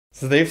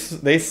So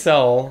they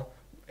sell.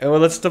 Well,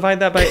 let's divide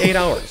that by 8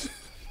 hours.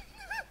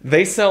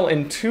 They sell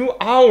in 2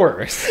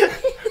 hours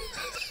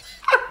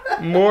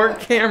more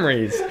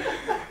Camrys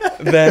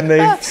than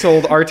they've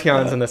sold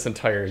Arteons in this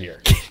entire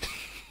year.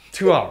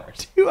 2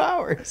 hours. 2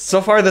 hours.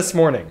 So far this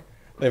morning,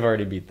 they've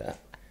already beat that.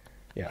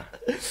 Yeah.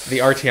 The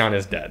Arteon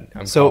is dead.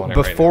 So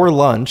before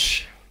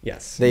lunch,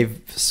 yes,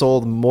 they've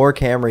sold more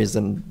Camrys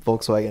than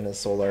Volkswagen has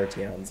sold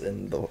Arteons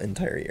in the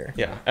entire year.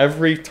 Yeah.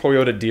 Every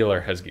Toyota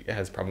dealer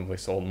has probably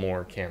sold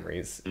more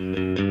Camrys.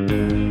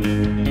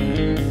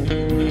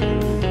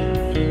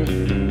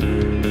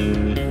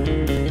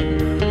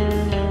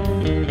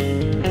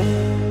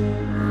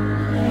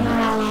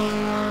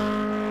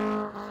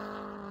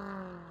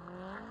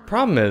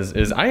 Problem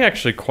is I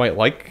actually quite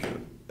like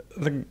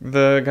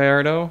the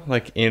Gallardo,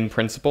 like in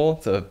principle.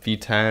 It's a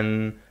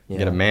V10, you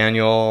get a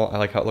manual. I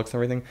like how it looks and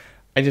everything.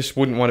 I just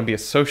wouldn't want to be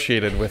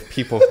associated with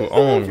people who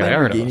own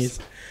Gallardos.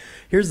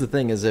 Here's the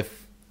thing is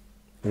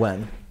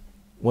when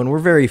we're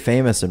very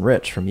famous and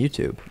rich from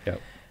YouTube,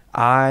 yep.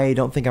 I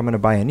don't think I'm going to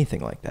buy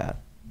anything like that.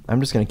 I'm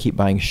just going to keep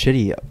buying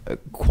shitty.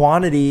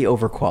 Quantity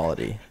over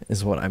quality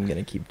is what I'm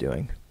going to keep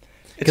doing.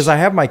 Because I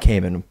have my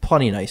Cayman,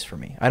 plenty nice for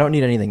me. I don't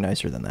need anything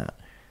nicer than that.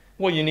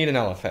 Well, you need an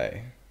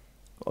LFA.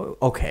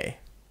 Okay.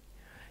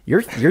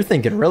 You're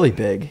thinking really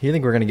big. You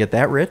think we're going to get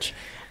that rich?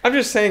 I'm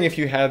just saying if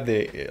you had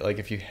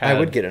I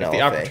would get an LFA.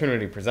 The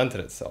opportunity presented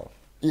itself.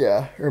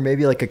 Yeah, or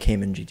maybe like a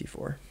Cayman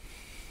GT4.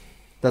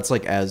 That's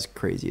like as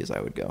crazy as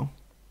I would go.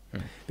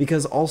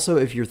 Because also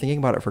if you're thinking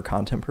about it for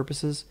content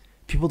purposes,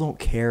 people don't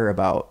care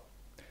about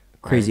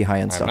crazy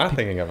high-end stuff. I'm not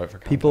thinking of it for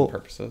content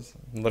purposes.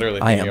 I'm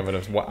literally thinking of it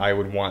as what I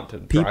would want to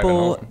drive and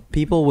own.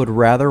 People would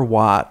rather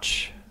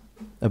watch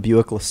a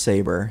Buick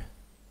LeSabre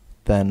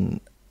than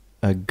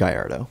a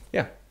Gallardo.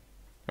 Yeah,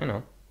 I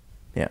know.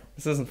 Yeah.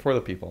 This isn't for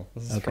the people.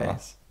 This is for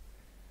us.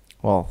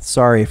 Well,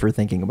 sorry for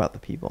thinking about the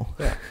people.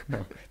 Yeah.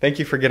 No. Thank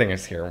you for getting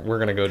us here. We're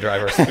going to go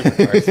drive our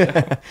supercars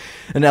now.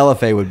 An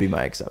LFA would be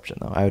my exception,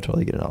 though. I would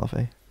totally get an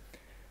LFA.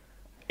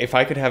 If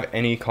I could have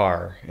any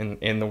car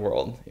in the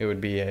world, it would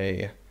be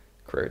a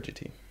Carrera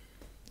GT.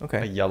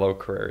 Okay. A yellow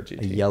Carrera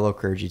GT. A yellow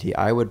Carrera GT.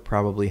 I would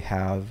probably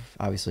have,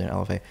 obviously, an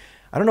LFA.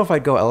 I don't know if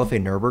I'd go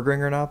LFA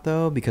Nürburgring or not,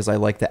 though, because I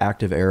like the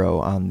active aero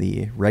on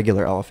the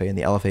regular LFA, and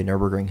the LFA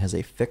Nürburgring has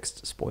a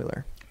fixed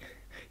spoiler.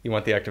 You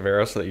want the active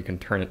aero so that you can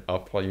turn it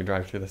up while you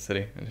drive through the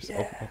city and just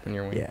open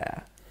your wing.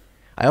 Yeah.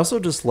 I also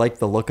just like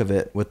the look of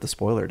it with the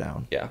spoiler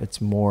down. Yeah. It's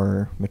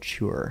more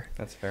mature.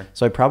 That's fair.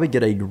 So I'd probably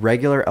get a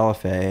regular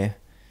LFA,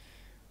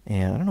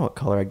 and I don't know what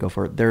color I'd go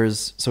for.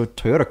 So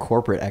Toyota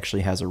Corporate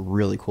actually has a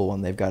really cool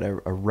one. They've got a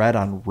red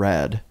on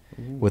red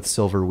with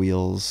silver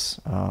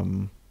wheels.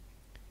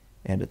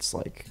 And it's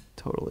like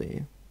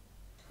totally,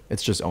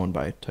 it's just owned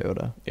by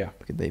Toyota. Yeah.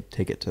 They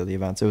take it to the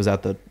events. It was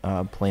at the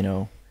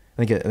Plano.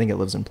 I think it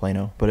lives in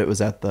Plano, but it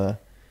was at the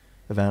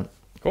event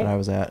that I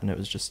was at, and it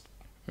was just.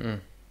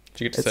 Did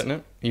you get to sit in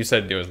it? You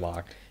said it was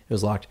locked. It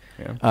was locked.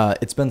 Yeah.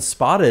 It's been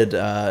spotted.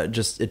 It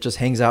just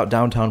hangs out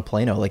downtown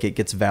Plano. Like it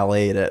gets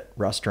valeted at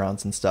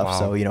restaurants and stuff.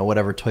 Wow. So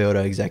whatever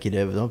Toyota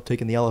executive, I'm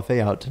taking the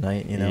LFA out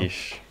tonight.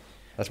 Yeesh.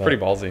 That's pretty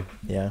ballsy.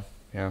 Yeah.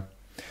 Yeah.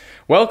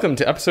 Welcome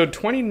to episode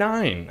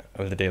 29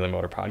 of the Daily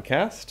Motor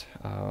Podcast,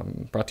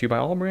 brought to you by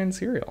All Brand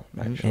Cereal,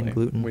 actually. And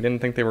gluten. We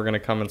didn't think they were going to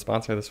come and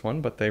sponsor this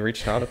one, but they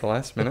reached out at the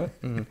last minute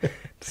and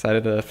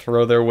decided to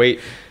throw their weight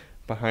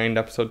behind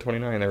episode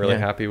 29. They're really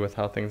happy with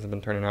how things have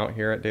been turning out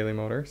here at Daily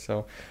Motor,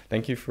 so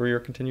thank you for your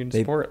continued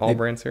support, All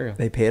Brand Cereal.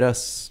 They paid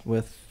us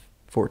with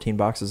 14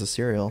 boxes of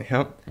cereal.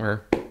 Yep,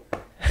 we're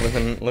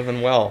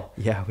living well.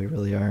 Yeah, we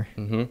really are.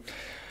 Mm-hmm.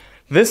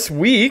 This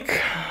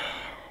week,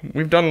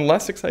 we've done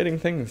less exciting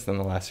things than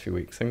the last few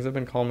weeks. Things have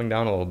been calming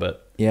down a little bit.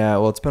 Yeah,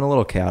 well, it's been a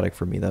little chaotic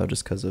for me, though,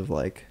 just because of,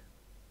 like,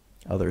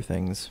 other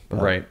things. But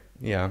right,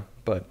 yeah.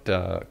 But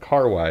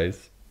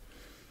car-wise,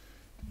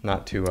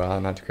 not too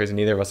crazy.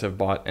 Neither of us have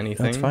bought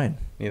anything. That's fine.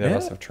 Neither of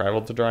us have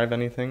traveled to drive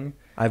anything.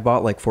 I've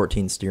bought, like,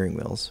 14 steering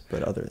wheels,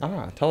 but other...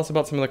 Tell us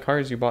about some of the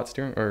cars you bought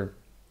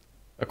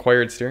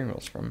acquired steering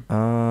wheels from.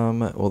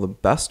 Well, the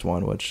best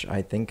one, which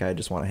I think I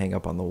just want to hang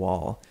up on the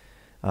wall,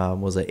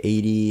 was a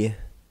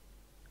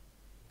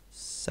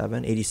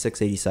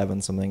 86,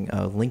 87 something.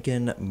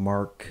 Lincoln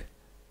Mark.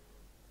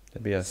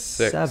 That'd be a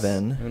 6.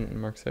 7.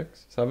 Mark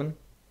 6? 7?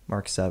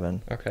 Mark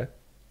 7. Okay.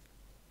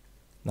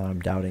 No, I'm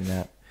doubting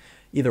that.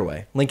 Either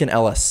way, Lincoln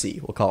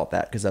LSC. We'll call it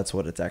that because that's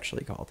what it's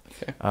actually called.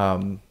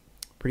 Okay.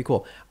 Pretty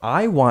cool.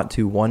 I want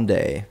to one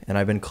day, and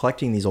I've been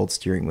collecting these old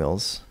steering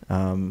wheels.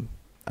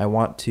 I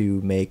want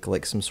to make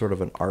like some sort of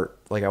an art.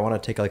 Like I want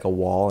to take like a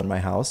wall in my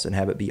house and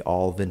have it be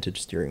all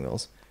vintage steering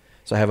wheels.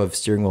 So I have a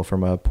steering wheel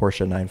from a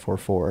Porsche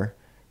 944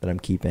 that I'm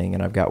keeping,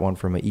 and I've got one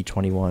from a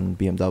E21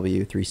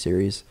 BMW 3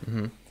 Series.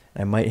 Mm-hmm.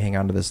 I might hang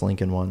on to this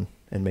Lincoln one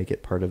and make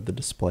it part of the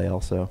display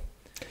also.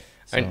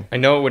 So. I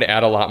know it would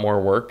add a lot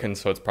more work, and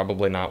so it's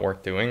probably not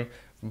worth doing.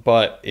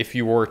 But if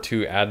you were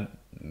to add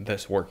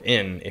this work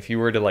in, if you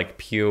were to like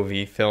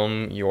POV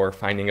film your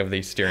finding of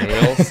these steering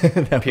wheels,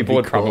 people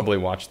would probably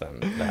watch them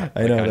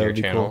on your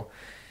channel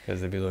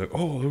because they'd be like,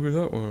 "Oh, look at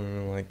that one!"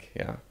 And I'm like,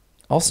 yeah.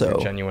 Also,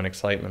 genuine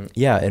excitement.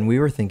 Yeah, and we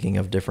were thinking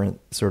of different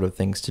sort of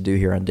things to do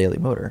here on Daily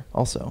Motor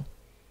also.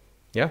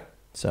 Yeah.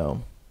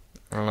 So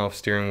I don't know if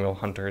steering wheel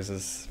hunters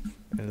is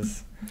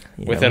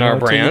yeah, within our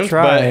brand,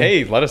 but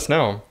hey, let us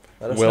know.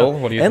 Will,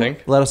 what do you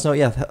think? Let us know.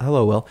 Yeah,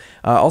 hello, Will.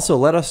 Also,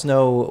 let us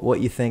know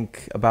what you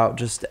think about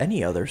just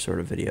any other sort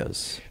of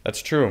videos.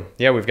 That's true.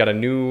 Yeah, we've got a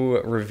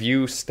new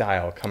review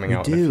style coming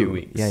out in a few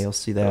weeks. Yeah, you'll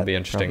see that. It'll be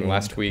interesting.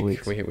 Last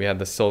week we had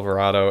the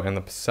Silverado and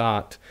the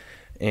Passat,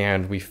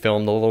 and we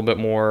filmed a little bit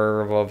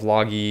more of a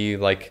vloggy,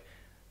 like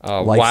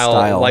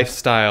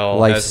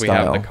lifestyle as we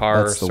have the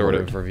car sort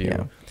of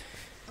review.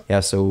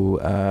 Yeah.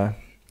 So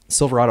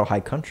Silverado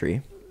High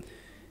Country.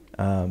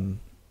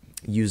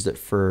 Used it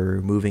for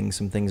moving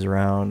some things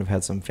around. I've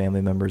had some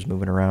family members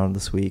moving around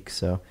this week,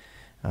 so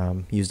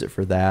used it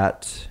for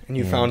that. And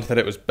you found that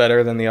it was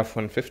better than the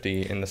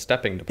F-150 in the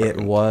stepping department.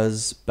 It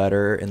was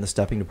better in the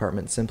stepping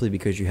department simply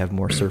because you have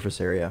more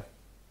surface area.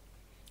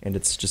 And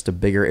it's just a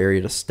bigger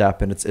area to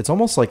step, and it's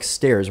almost like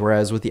stairs,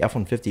 whereas with the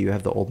F-150 you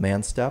have the old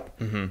man step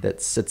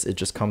that sits, it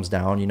just comes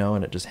down,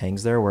 and it just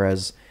hangs there,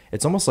 whereas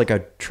it's almost like a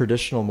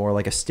traditional, more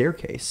like a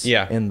staircase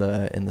in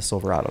the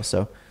Silverado.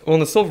 So well, in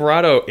the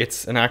Silverado,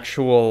 it's an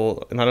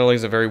actual, not only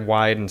is it very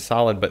wide and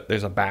solid, but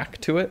there's a back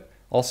to it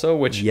also,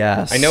 which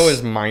I know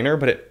is minor,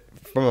 but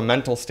from a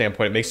mental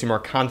standpoint, it makes you more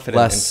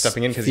confident in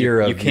stepping in because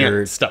you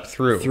can't step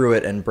through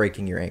it and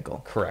breaking your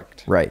ankle.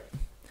 Correct. Right.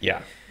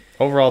 Yeah.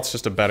 Overall, it's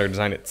just a better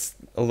design. It's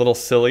a little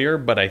sillier,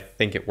 but I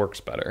think it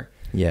works better.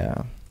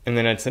 Yeah. And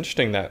then it's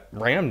interesting that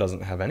Ram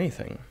doesn't have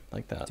anything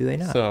like that. Do they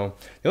not? So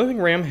the only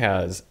thing Ram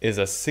has is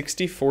a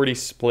 60-40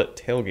 split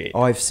tailgate.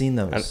 Oh, I've seen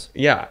those.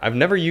 Yeah, I've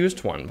never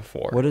used one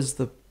before. What is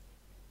the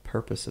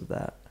purpose of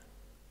that?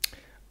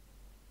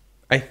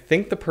 I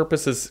think the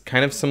purpose is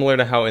kind of similar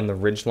to how in the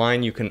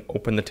Ridgeline you can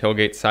open the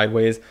tailgate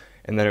sideways,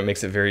 and then it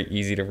makes it very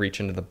easy to reach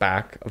into the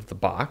back of the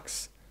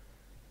box.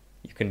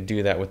 You can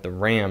do that with the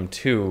Ram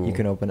too. You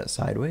can open it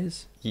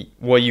sideways?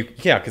 Well,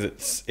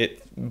 because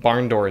it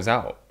barn doors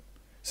out.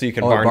 So you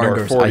can barn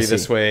door 40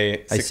 this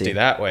way, 60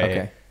 that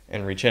way,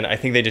 and reach in. I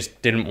think they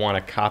just didn't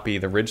want to copy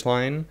the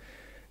Ridgeline.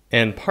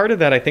 And part of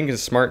that I think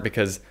is smart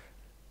because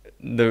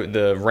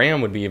the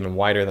Ram would be even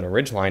wider than a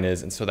Ridgeline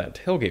is, and so that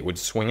tailgate would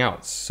swing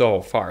out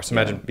so far. So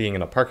imagine being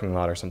in a parking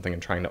lot or something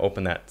and trying to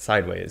open that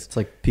sideways. It's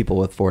like people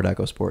with Ford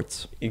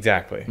EcoSports.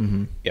 Exactly.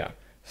 Yeah.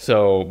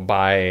 So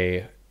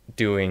by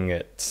doing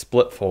it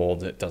split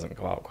fold, it doesn't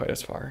go out quite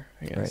as far,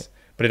 I guess. Right.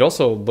 But it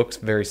also looks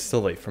very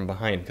silly from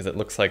behind because it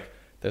looks like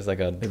there's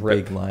like a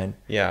drip. Big line.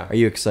 Yeah. Are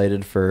you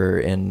excited for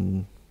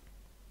in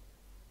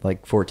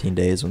like 14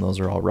 days when those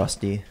are all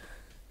rusty?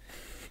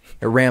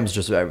 Rams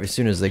just, as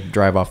soon as they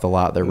drive off the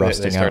lot, they're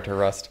rusting out. They start to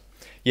rust.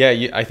 Yeah,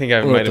 I think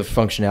I might have...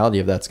 the functionality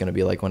of that's going to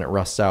be like when it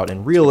rusts out,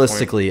 and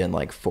realistically in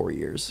like 4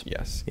 years.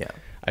 Yes. Yeah.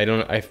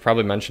 I've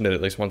probably mentioned it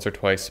at least once or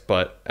twice,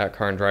 but at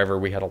Car and Driver,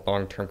 we had a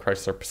long-term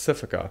Chrysler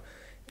Pacifica,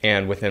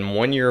 and within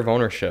 1 year of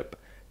ownership,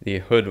 the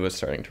hood was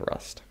starting to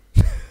rust.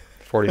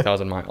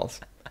 40,000 miles.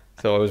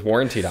 So it was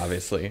warranted,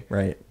 obviously.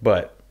 Right.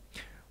 But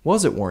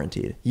was it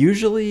warranted?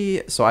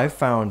 Usually, so I've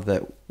found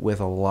that with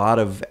a lot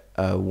of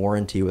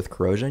warranty with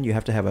corrosion, you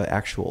have to have an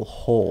actual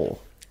hole.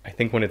 I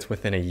think when it's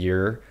within a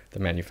year, the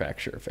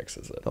manufacturer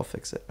fixes it. They'll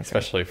fix it. Okay.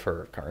 Especially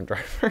for Car and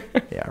Driver.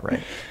 Yeah,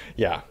 right.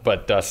 Yeah,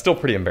 but still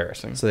pretty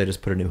embarrassing. So they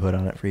just put a new hood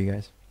on it for you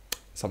guys?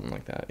 Something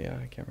like that, yeah.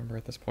 I can't remember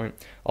at this point.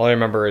 All I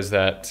remember is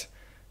that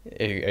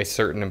a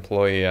certain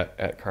employee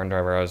at Car and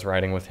Driver, I was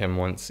riding with him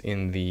once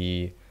in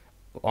the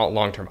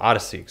long-term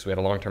Odyssey, because we had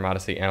a long-term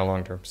Odyssey and a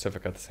long-term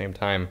Pacifica at the same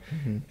time.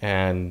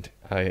 And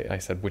I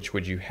said, which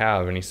would you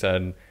have? And he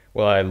said,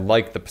 well, I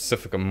like the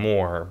Pacifica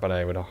more, but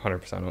I would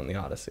 100% own the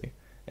Odyssey.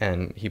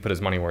 And he put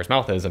his money where his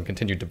mouth is and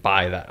continued to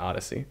buy that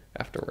Odyssey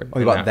afterward. Oh,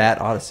 he bought that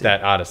Odyssey?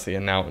 That Odyssey,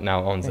 and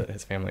now owns it.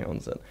 His family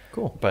owns it.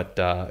 Cool. But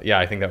yeah,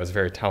 I think that was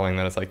very telling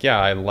that it's like, yeah,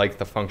 I like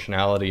the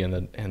functionality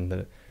and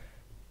the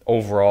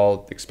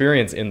overall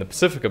experience in the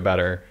Pacifica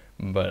better,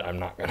 but I'm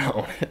not going to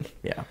own it.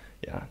 Yeah.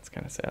 Yeah, it's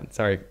kind of sad.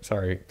 Sorry,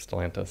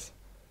 Stellantis.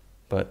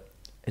 But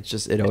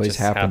it always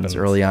happens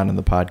early on in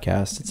the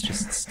podcast. It's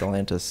just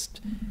Stellantis.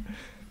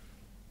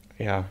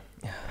 Yeah.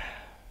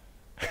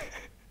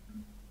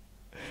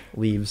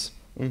 Leaves.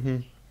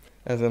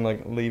 As in,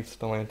 like, leave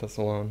Stellantis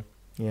alone.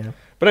 Yeah.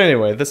 But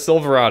anyway, the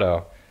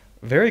Silverado,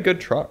 very good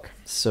truck.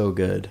 So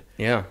good.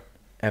 Yeah.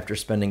 After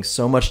spending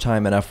so much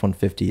time in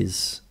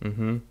F-150s,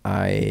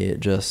 I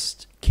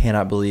just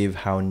cannot believe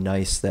how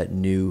nice that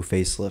new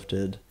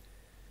facelifted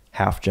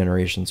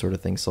half-generation sort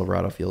of thing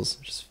Silverado feels.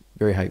 Just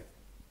very high.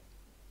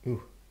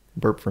 Ooh,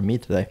 burp from me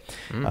today.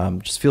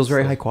 Just feels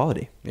very high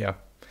quality. Yeah.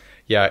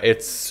 Yeah,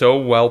 it's so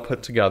well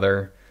put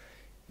together.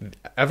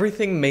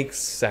 Everything makes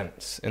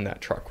sense in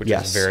that truck, which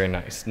is very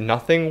nice.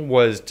 Nothing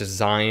was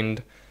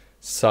designed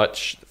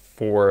such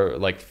for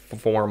like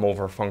form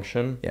over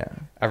function. Yeah.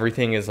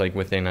 Everything is like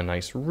within a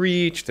nice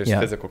reach. There's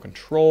physical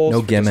controls.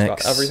 No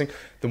gimmicks. Everything.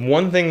 The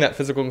one thing that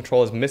physical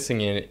control is missing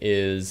in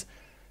is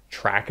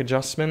track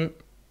adjustment.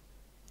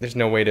 There's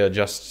no way to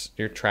adjust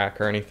your track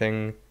or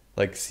anything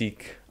like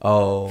seek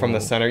Oh. from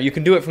the center. You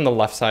can do it from the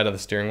left side of the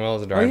steering wheel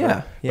as a driver.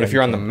 yeah. But if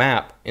you're on the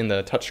map in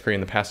the touchscreen,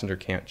 the passenger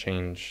can't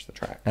change the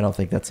track. I don't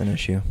think that's an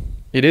issue.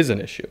 It is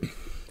an issue.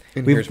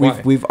 And here's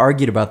why. We've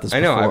argued about this I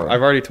know. before.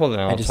 I've already told it.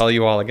 I'll tell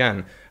you all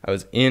again. I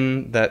was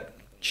in that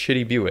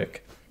shitty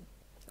Buick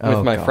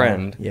with my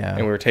friend,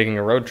 and we were taking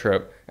a road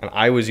trip, and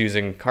I was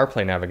using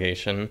CarPlay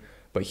navigation,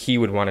 but he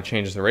would want to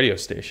change the radio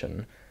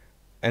station.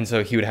 And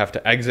so he would have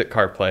to exit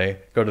CarPlay,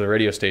 go to the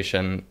radio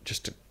station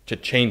just to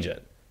change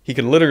it. He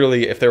could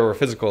literally, if there were a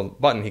physical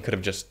button, he could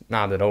have just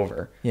nodded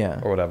over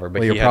or whatever.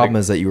 But your problem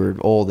is that you were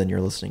old and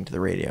you're listening to the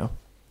radio.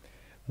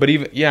 But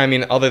even, I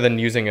mean, other than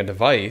using a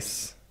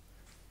device,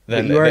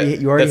 then you already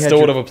that still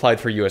would have applied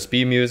for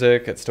USB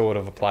music. It still would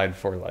have applied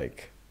for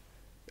like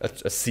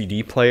a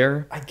CD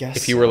player. I guess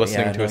if you were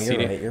listening to a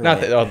CD. You're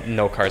Not right. that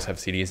no cars have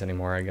CDs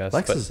anymore, I guess.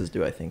 Lexuses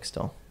do, I think,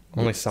 still.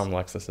 Only some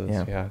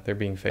Lexuses. Yeah, they're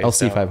being phased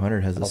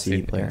LC500 has a LC,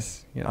 CD player.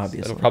 Yes. Obviously,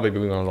 it'll probably be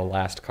one of the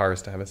last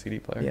cars to have a CD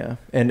player. Yeah,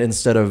 and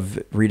instead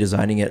of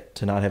redesigning it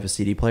to not have a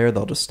CD player,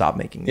 they'll just stop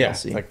making the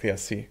LC. Like the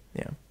SC.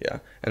 Yeah,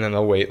 and then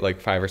they'll wait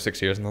like 5 or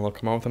 6 years, and then they'll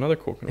come out with another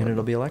cool convertible. And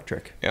it'll be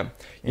electric. Yeah.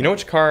 You know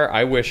which car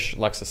I wish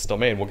Lexus still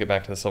made? We'll get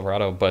back to the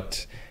Silverado,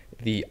 but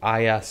the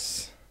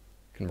IS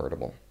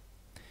convertible.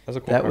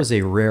 That was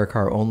a rare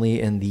car, only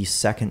in the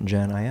 2nd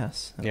gen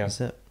IS. That was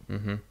it.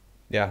 Mm-hmm.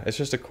 Yeah, it's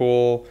just a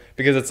cool,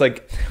 because it's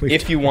like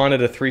if you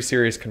wanted a 3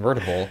 Series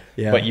convertible,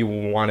 but you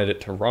wanted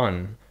it to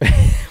run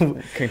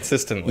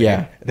consistently,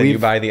 then you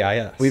buy the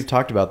IS. We've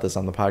talked about this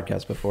on the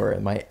podcast before,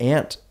 and my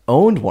aunt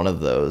owned one of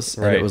those,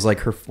 and it was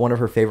like one of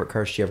her favorite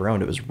cars she ever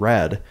owned. It was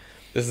red.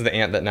 This is the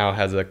aunt that now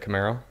has a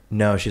Camaro?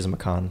 No, she's a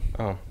Macan.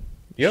 Oh.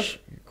 You have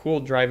cool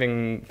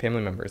driving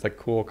family members, like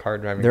cool car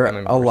driving family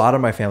members. A lot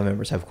of my family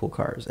members have cool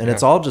cars, and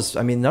it's all just,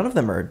 I mean, none of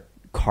them are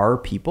car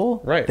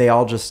people. Right. They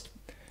all just...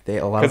 a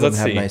lot of them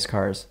have nice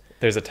cars.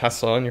 There's a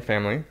Tesla in your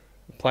family,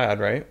 Plaid,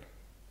 right?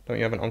 Don't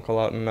you have an uncle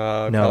out in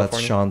California? No, that's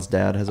Sean's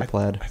dad has a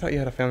Plaid. I thought you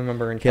had a family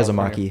member in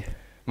California. He has a Mach-E.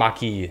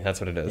 Mach-E, that's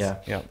what it is.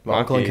 Yeah. My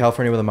uncle in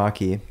California with a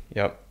Mach-E.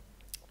 Yep.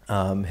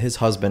 His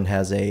husband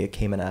has a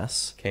Cayman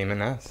S.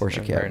 Cayman S.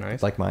 Porsche cab, very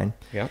nice. like mine.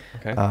 Yep.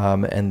 Okay.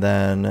 And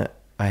then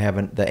I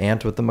have the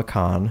aunt with the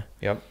Macan.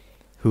 Yep.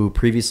 Who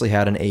previously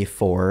had an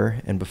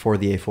A4, and before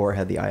the A4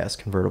 had the IS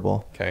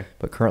convertible. Okay.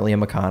 But currently a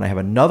Macan. I have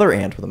another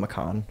aunt with a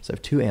Macan. So I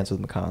have 2 aunts with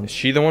Macans. Is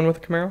she the one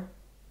with the Camaro?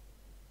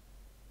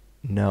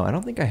 No, I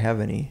don't think I have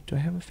any. Do I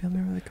have a family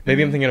member with a Camaro?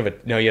 Maybe I'm thinking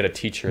of no, you had a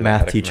teacher.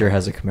 Math teacher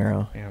has a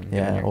Camaro.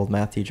 Yeah, old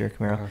math teacher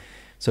Camaro.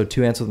 So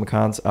 2 aunts with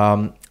Macans.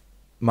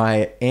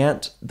 My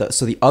aunt,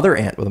 so the other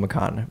aunt with a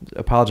Macan,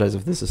 apologize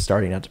if this is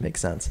starting not to make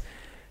sense.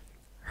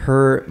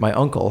 My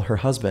uncle, her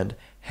husband,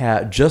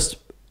 had just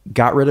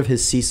got rid of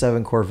his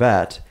C7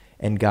 Corvette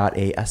and got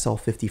a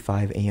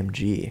SL55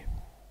 AMG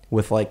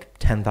with like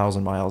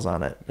 10,000 miles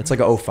on it. It's like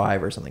a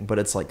 05 or something, but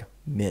it's like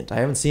mint. I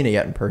haven't seen it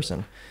yet in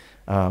person.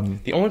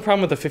 The only problem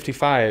with the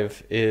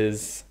 55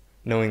 is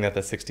knowing that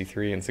the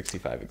 63 and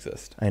 65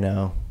 exist. I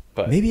know,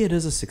 but maybe it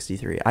is a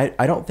 63.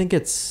 I don't think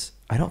it's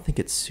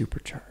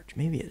supercharged.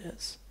 Maybe it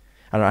is.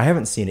 I don't know. I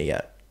haven't seen it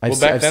yet. I've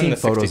then seen the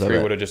photos 63 of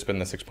it. would have just been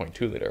the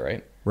 6.2 liter,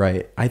 right?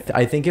 Right.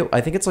 I think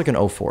it's like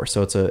an 04,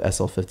 so it's a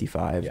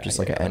SL55, just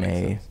like a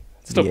NA.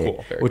 Still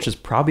V8, cool. Which is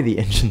probably the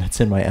engine that's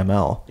in my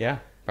ML. Yeah,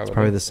 probably. It's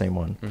probably the same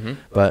one.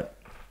 But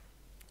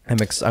I'm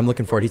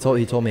looking forward. He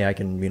told me I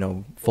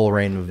can, full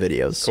reign of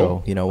videos.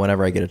 Cool. So,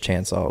 whenever I get a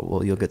chance,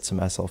 you'll get some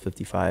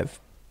SL55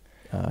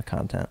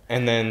 content.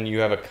 And then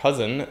you have a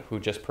cousin who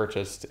just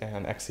purchased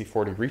an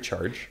XC40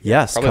 Recharge.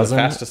 Yes, probably the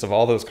fastest of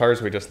all those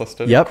cars we just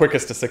listed. Yep.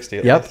 Quickest to 60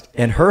 at least.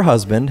 And her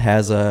husband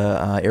has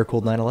a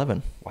air-cooled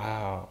 911.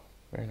 Wow,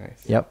 very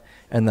nice. Yep.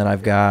 And then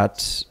I've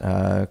got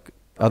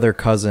other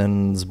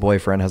cousin's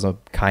boyfriend has a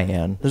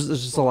Cayenne. There's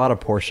just a lot of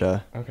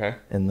Porsche. Okay.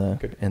 In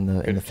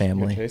the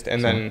family. Good taste.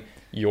 And then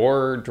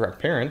your direct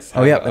parents.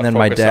 And then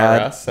my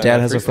dad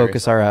has a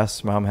Focus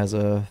RS. Mom has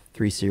a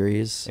 3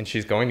 Series. And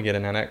she's going to get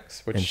an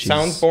NX, which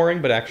sounds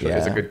boring, but actually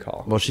is a good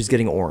call. Well, she's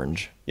getting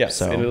orange. Yes,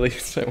 so at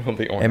least it will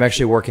be orange. I'm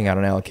actually working on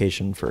an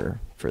allocation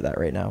for that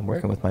right now. I'm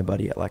working with my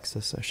buddy at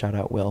Lexus. So shout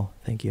out Will.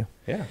 Thank you.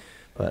 Yeah.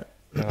 But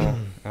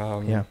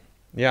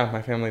yeah,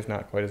 my family's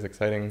not quite as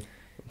exciting.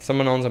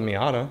 Someone owns a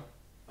Miata.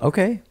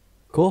 Okay,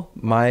 cool.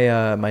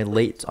 My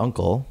late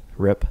uncle,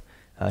 Rip,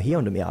 he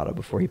owned a Miata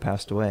before he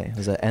passed away. It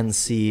was an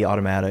NC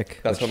automatic.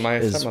 That's what my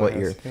stepmother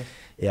has.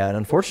 Yeah, and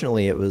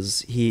unfortunately, it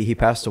was he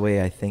passed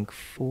away. I think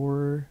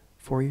 4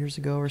 years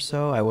ago or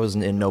so. I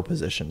wasn't in no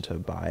position to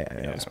buy.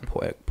 I was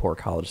a poor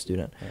college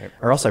student,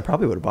 or else I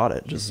probably would have bought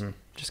it just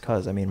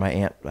because. I mean, my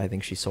aunt, I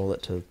think she sold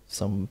it to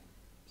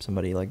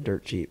somebody like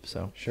dirt cheap.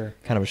 So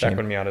kind of a shame. Back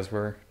when Miatas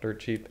were dirt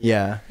cheap.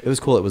 Yeah, it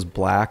was cool. It was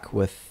black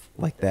with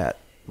like that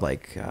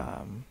what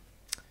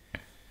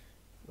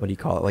do you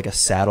call it? Like a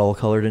saddle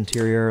colored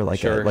interior,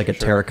 like a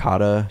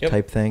terracotta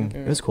type thing.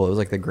 It was cool. It was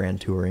like the Grand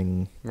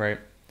Touring. Right.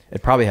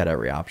 It probably had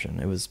every option.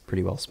 It was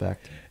pretty well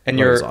spec'd. And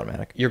it was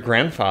automatic. Your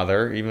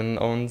grandfather even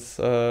owns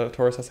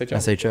Taurus SHO.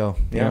 SHO.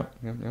 Yeah.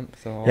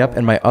 Yep.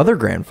 And my other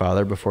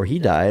grandfather, before he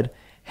died,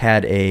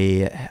 had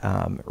a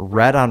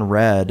red on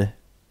red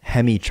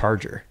Hemi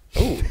Charger.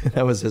 Oh,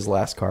 That was his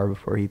last car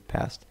before he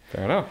passed.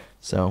 fair enough.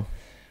 So,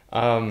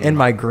 and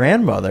my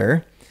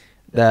grandmother,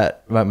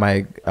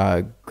 my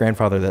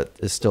grandfather that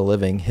is still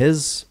living,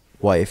 his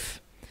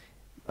wife,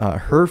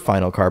 her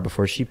final car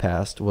before she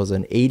passed was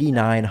an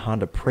 '89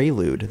 Honda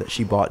Prelude that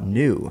she bought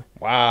new.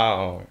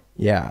 Wow.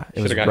 Yeah,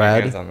 it was Should've red. gotten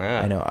your hands on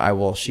that. I know.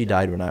 Well, she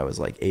died when I was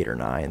like 8 or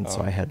 9,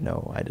 so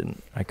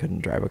I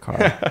couldn't drive a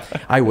car.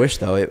 I wish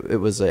though. It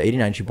was a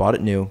 '89. She bought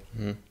it new,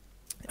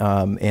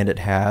 and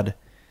it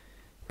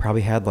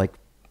probably had like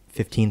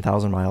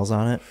 15,000 miles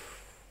on it.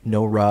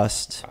 No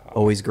rust.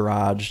 Always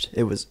garaged.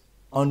 It was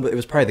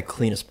probably the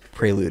cleanest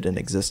Prelude in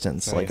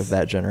existence, like of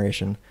that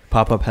generation.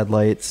 Pop-up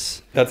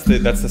headlights. That's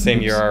the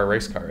same year our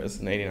race car is,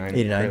 an '89.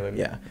 '89.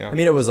 Yeah. I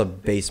mean, it was a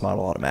base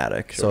model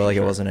automatic, so like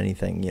it wasn't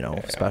anything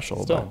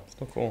special. Still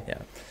cool. Yeah.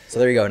 So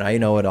there you go. Now you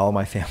know what all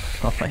my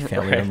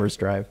family members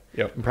drive.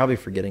 Yep. I'm probably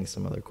forgetting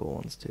some other cool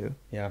ones too.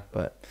 Yeah.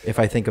 But if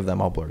I think of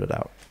them, I'll blurt it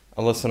out.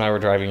 Alyssa and I were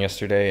driving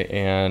yesterday,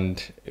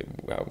 and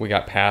we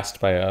got passed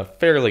by a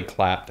fairly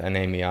clapped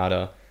NA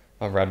Miata,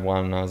 a red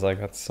one. And I was like,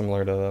 that's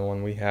similar to the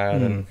one we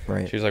had. And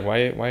she was like,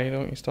 why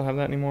don't you still have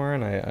that anymore?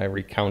 And I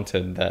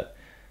recounted that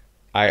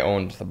I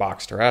owned the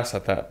Boxster S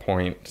at that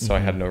point, so I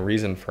had no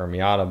reason for a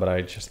Miata, but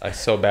I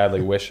so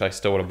badly wish I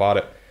still would have bought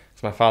it.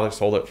 So my father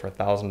sold it for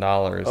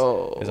 $1,000.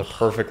 Oh. It's a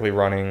perfectly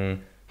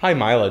running, high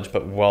mileage,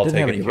 but well Didn't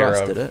have taken any care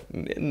rust, of. did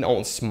it?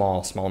 No,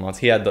 small amounts.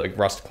 He had the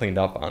rust cleaned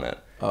up on it.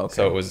 Oh, okay.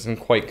 So it was in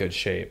quite good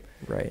shape.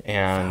 Right.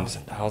 And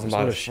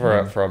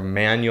 $1,000 for a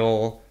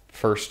manual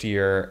first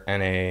year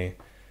NA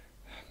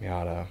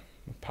Miata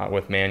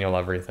with manual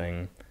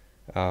everything.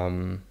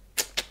 Bummer.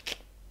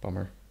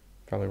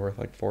 Probably worth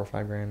like $4 or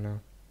 $5 grand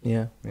now.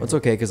 Yeah. Well, it's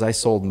okay because I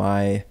sold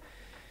my.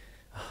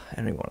 I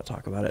don't even want to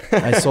talk about it.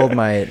 I sold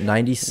my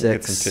 '96.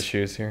 Get some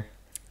tissues here.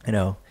 I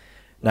know.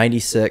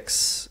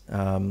 '96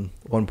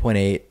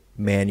 1.8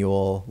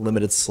 manual,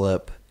 limited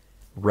slip,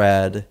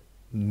 red,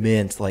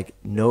 mint, like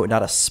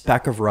not a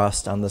speck of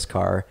rust on this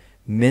car.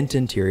 Mint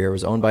interior. It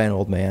was owned by an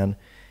old man.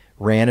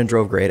 Ran and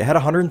drove great. It had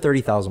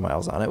 130,000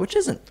 miles on it, which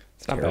isn't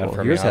terrible. Not bad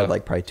for Yours Miata. had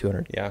like probably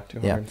 200. Yeah,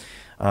 200.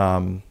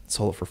 Yeah.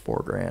 Sold it for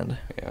 $4 grand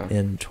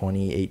in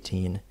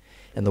 2018.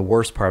 And the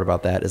worst part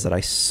about that is that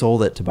I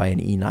sold it to buy an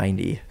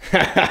E90,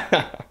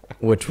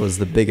 which was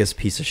the biggest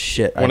piece of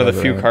shit. One of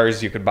the few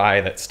cars you could buy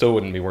that still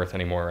wouldn't be worth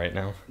any more right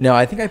now. No,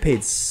 I think I paid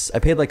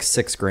like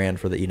 $6 grand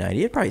for the E90.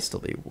 It'd probably still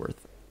be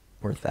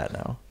worth that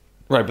now.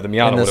 Right, but the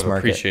Miata would have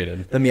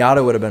appreciated. The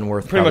Miata would have been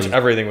worth pretty much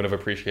everything would have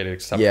appreciated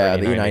except for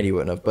the E90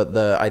 wouldn't have. But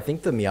I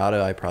think the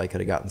Miata, I probably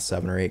could have gotten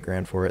 $7 or $8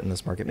 grand for it in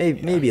this market.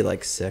 Maybe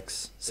like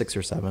six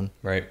or seven.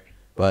 Right.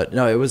 But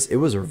no, it was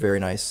a very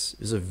nice.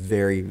 It was a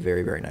very,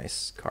 very, very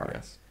nice car.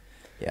 Yes.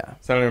 Yeah.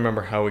 So I don't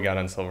remember how we got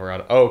on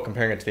Silverado. Oh,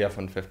 comparing it to the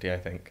F-150, I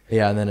think.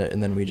 Yeah,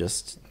 and then we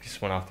just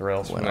went off the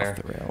rails from there.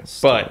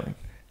 But totally.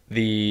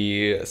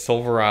 The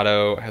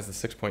Silverado has the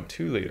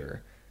 6.2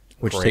 liter,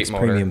 which great takes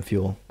motor. premium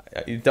fuel.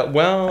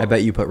 Well, I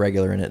bet you put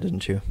regular in it,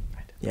 didn't you?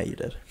 I did. Yeah, you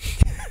did.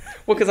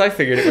 Well, because I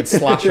figured it would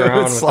slosh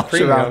around with the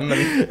premium.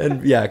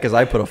 And yeah, because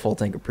I put a full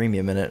tank of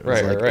premium in it. It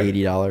was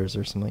 $80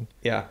 or something.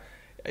 Yeah.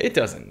 It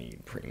doesn't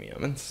need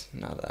premium. It's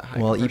not that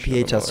high. Well,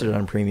 EPA tested it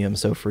on premium,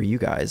 so for you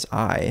guys,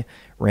 I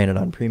ran it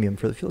on premium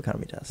for the fuel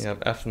economy test. Yeah,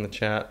 F in the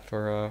chat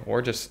for,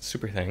 or just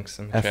super thanks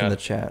in the F chat. in the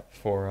chat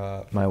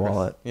for my Chris.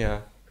 wallet.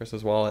 Yeah,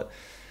 Chris's wallet.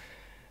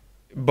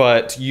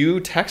 But you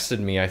texted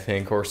me, I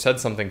think, or said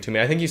something to me.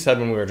 I think you said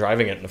when we were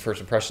driving it in the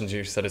first impressions,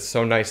 you said it's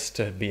so nice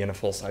to be in a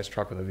full-size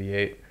truck with a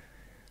V8.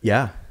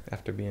 Yeah.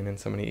 After being in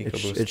so many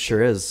EcoBoosts. It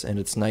sure is. And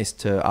it's nice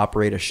to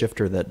operate a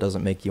shifter that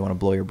doesn't make you want to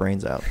blow your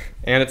brains out.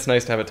 And it's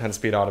nice to have a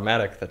 10-speed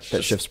automatic that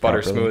shifts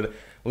butter properly. smooth.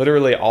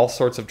 Literally all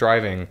sorts of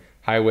driving,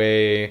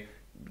 highway,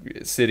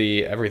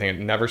 city, everything. It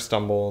never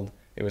stumbled.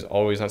 It was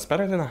always on. It's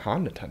better than a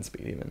Honda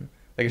 10-speed even.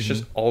 Like it's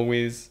just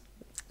always.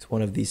 It's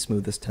one of the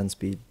smoothest 10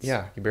 speeds.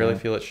 Yeah, you barely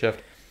feel it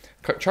shift.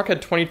 Truck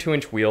had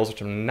 22-inch wheels,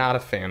 which I'm not a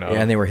fan of. Yeah,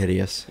 and they were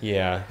hideous.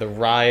 Yeah, the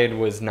ride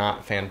was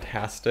not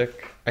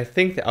fantastic. I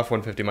think the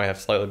F-150 might have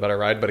slightly better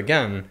ride, but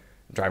again,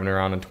 driving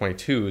around in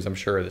 22s, I'm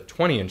sure the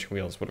 20-inch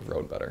wheels would have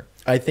rode better.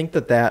 I think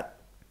that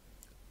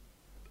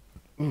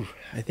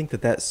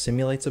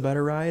simulates a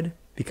better ride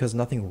because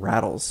nothing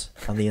rattles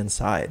on the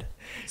inside.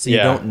 So you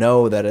don't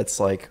know that it's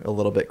like a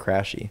little bit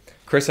crashy.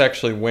 Chris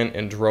actually went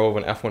and drove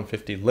an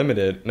F-150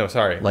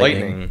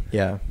 Lightning.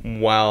 Yeah.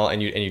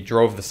 And you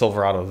drove the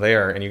Silverado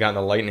there, and you got in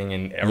the Lightning,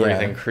 and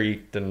everything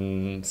creaked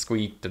and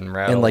squeaked and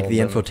rattled. And like the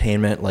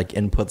infotainment, like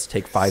inputs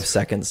take 5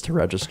 seconds to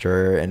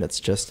register, and it's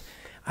just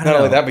not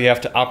only that, but you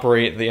have to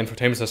operate the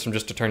infotainment system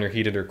just to turn your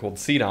heated or cooled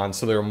seat on.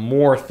 So there are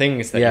more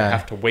things that you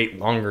have to wait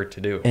longer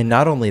to do. And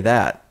not only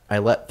that, I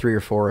let 3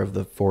 or 4 of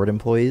the Ford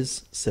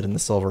employees sit in the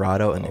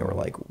Silverado, and they were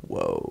like,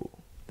 "Whoa,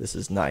 this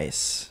is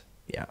nice."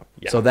 Yeah.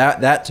 So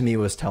that to me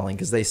was telling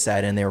because they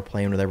sat in, they were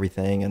playing with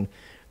everything, and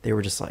they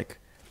were just like,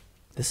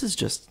 "This is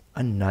just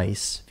a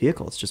nice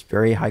vehicle. It's just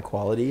very high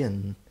quality."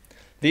 And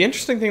the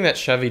interesting thing that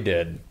Chevy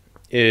did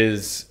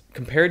is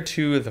compared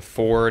to the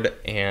Ford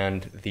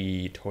and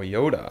the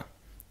Toyota,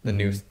 the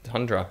new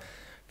Tundra,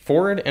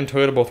 Ford and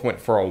Toyota both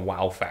went for a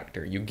wow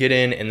factor. You get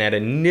in, and that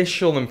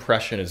initial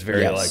impression is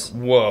very Yes.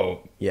 like,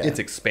 whoa, Yeah. it's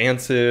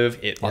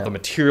expansive. All the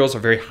materials are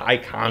very high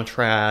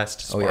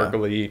contrast,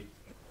 sparkly.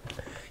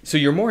 So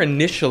you're more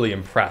initially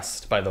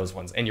impressed by those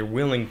ones, and you're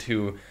willing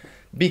to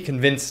be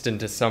convinced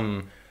into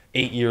some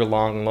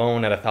 8-year-long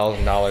loan at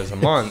 $1,000 a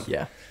month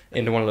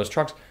into one of those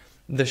trucks.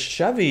 The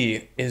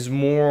Chevy is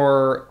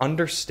more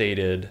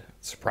understated,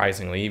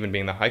 surprisingly, even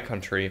being the High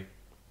Country.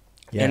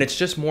 Yeah. And it's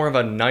just more of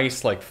a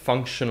nice, like,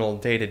 functional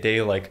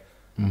day-to-day, like,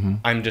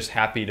 I'm just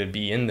happy to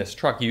be in this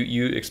truck.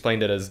 You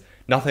explained it as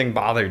nothing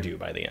bothered you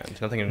by the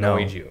end. Nothing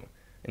annoyed you.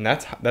 And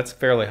that's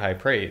fairly high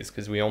praise,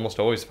 because we almost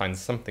always find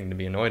something to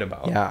be annoyed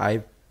about.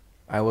 Yeah,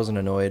 I wasn't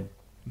annoyed.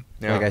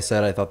 Yeah. Like I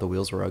said, I thought the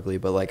wheels were ugly,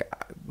 but, like,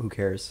 who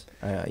cares?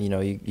 You know,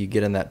 you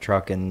get in that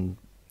truck and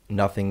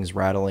nothing's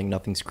rattling,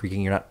 nothing's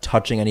creaking. You're not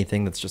touching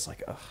anything that's just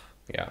like, ugh.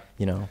 Yeah.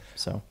 You know,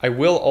 so. I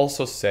will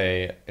also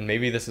say, and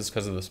maybe this is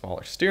because of the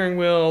smaller steering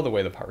wheel, the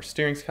way the power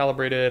steering's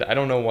calibrated, I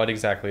don't know what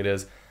exactly it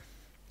is.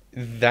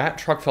 That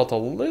truck felt a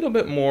little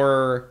bit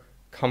more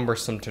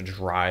cumbersome to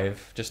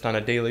drive just on a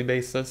daily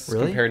basis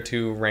compared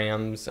to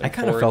Rams and I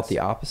kind of felt the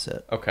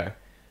opposite. Okay.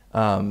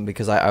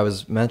 Because I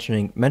was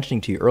mentioning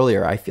to you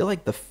earlier, I feel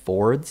like the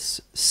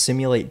Fords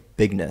simulate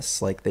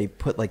bigness. Like they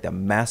put like a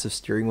massive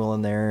steering wheel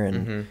in there,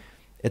 and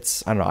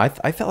it's, I don't know,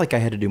 I felt like I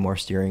had to do more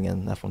steering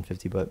in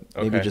F-150, but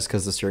maybe just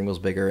because the steering wheel's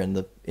bigger and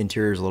the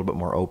interior is a little bit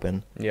more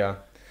open. Yeah.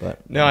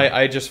 But no,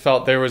 I just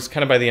felt there was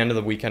kind of by the end of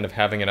the weekend of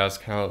having it, I was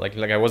kind of like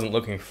I wasn't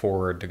looking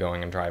forward to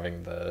going and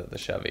driving the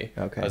Chevy.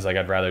 Okay. I was like,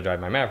 I'd rather drive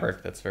my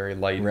Maverick. That's very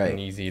light and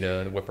easy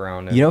to whip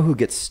around in. You know who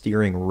gets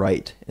steering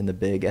right in the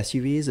big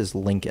SUVs is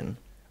Lincoln.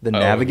 The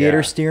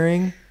Navigator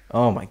steering.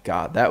 Oh my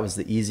God, that was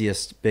the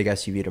easiest big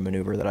SUV to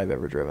maneuver that I've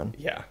ever driven.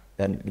 Yeah.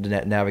 And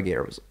the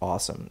Navigator was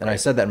awesome. And I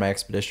said that in my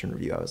Expedition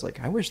review. I was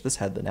like, I wish this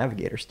had the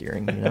Navigator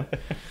steering, you know?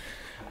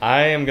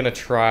 I'm going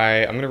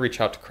to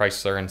reach out to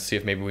Chrysler and see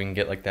if maybe we can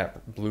get like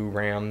that blue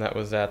Ram that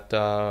was at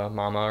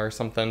Mama or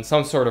something.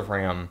 Some sort of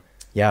Ram.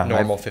 Yeah.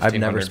 Normal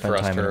 1500 for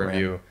us to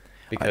review.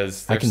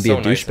 Because I can be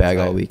a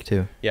douchebag all week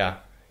too. Yeah.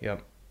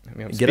 Yep.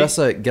 Get us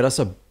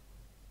a...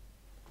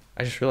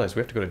 I just realized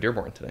we have to go to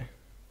Dearborn today.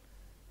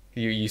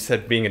 You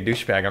said being a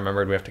douchebag. I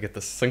remembered we have to get the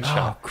Slingshot.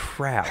 Oh,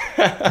 crap.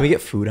 Can we get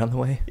food on the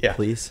way? Yeah.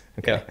 Please?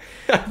 Okay.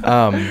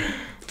 Yeah.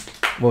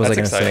 What was I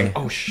going to say?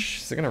 Oh,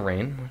 is it going to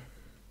rain?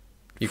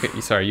 You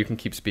can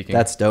keep speaking.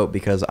 That's dope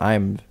because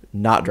I'm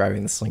not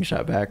driving the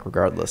Slingshot back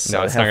regardless.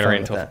 No, it's not going to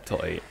rain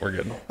until 8. We're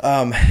good.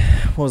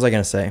 What was I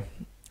going to say?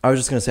 I was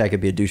just going to say I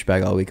could be a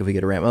douchebag all week if we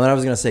get a Ram. And then I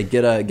was going to say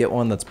get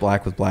one that's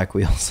black with black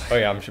wheels. Oh,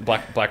 yeah. I'm sure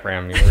Black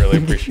Ram. You really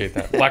appreciate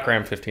that. Black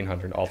Ram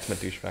 1500, ultimate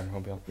douchebag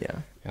mobile. Yeah.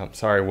 Yeah.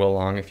 Sorry, Will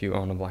Long, if you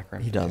own a Black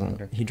Ram. He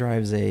doesn't. He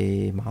drives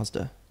a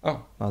Mazda.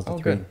 Oh. Mazda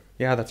 3. Good.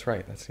 Yeah, that's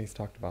right. He's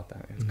talked about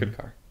that. It's a good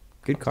car.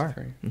 Good car.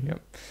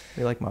 Yep.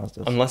 We like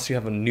Mazdas. Unless you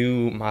have a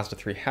new Mazda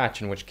 3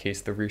 hatch, in which case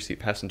the rear seat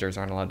passengers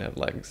aren't allowed to have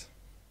legs.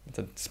 It's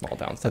a small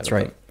downside. That's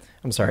right.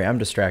 I'm sorry. I'm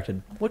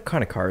distracted. What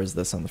kind of car is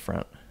this on the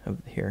front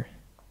of here?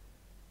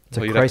 It's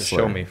a Chrysler. Have to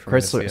show me for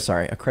me to see it.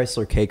 Sorry, a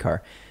Chrysler K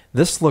car.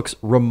 This looks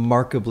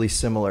remarkably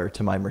similar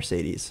to my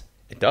Mercedes.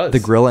 It does. The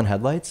grille and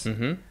headlights.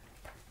 Mm-hmm.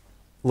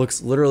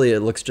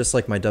 It looks just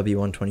like my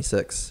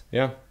W126.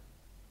 Yeah.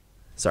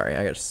 Sorry,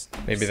 I just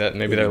maybe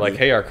they're like,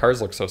 hey, our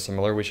cars look so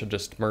similar, we should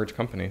just merge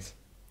companies.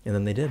 And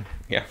then they did.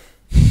 Yeah,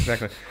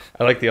 exactly.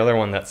 I like the other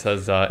one that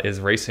says,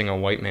 "Is racing a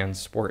white man's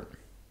sport?"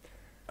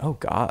 Oh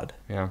God.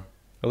 Yeah.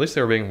 At least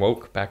they were being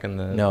woke back in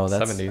the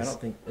 70s. I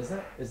don't think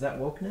is that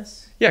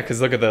wokeness? Yeah,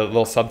 because look at the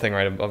little something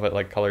right above it,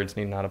 like colors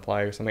need not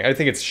apply or something. I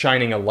think it's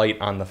shining a light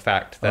on the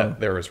fact that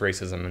there was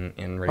racism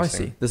in racing. Oh,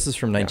 I see. This is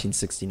from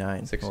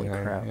 1969. 69.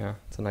 Holy crap. Yeah,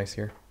 it's a nice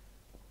year.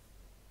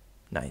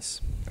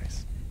 Nice.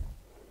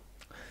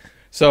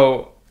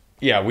 So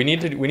yeah, we need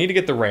to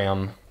get the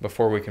Ram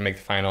before we can make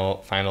the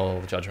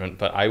final judgment.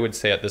 But I would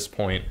say at this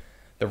point,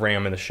 the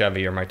Ram and the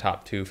Chevy are my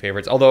top 2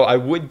 favorites. Although I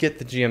would get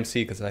the GMC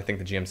because I think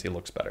the GMC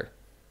looks better.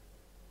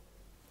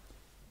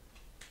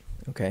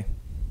 Okay.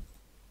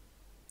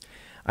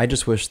 I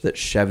just wish that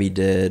Chevy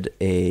did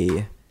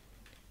a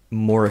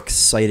more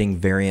exciting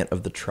variant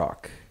of the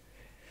truck.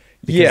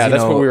 Because,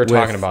 that's what we were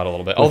talking about a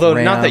little bit. Although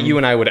not that you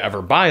and I would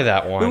ever buy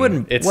that one. We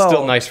wouldn't. It's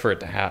still nice for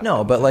it to have.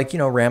 No, but like,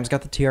 Ram's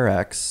got the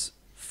TRX.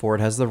 Ford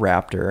has the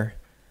Raptor.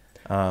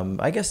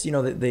 I guess,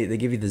 they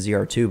give you the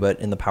ZR2, but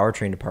in the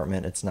powertrain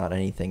department, it's not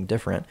anything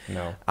different.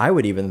 No. I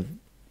would even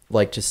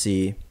like to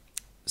see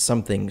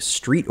something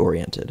street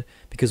oriented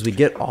because we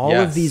get all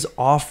of these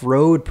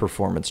off-road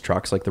performance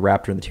trucks like the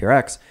Raptor and the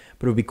TRX,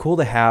 but it would be cool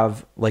to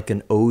have like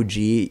an OG.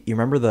 You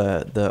remember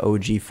the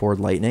OG Ford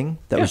Lightning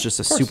that was just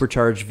a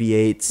supercharged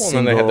V8 Well, and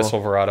then they had the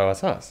Silverado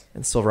SS.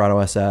 And Silverado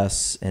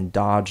SS, and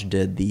Dodge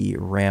did the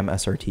Ram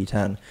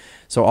SRT10.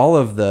 So all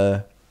of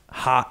the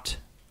hot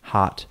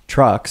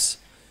trucks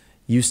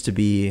used to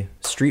be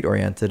street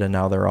oriented, and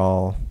now they're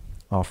all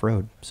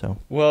off-road. So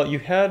you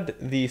had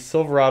the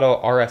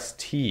Silverado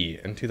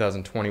RST in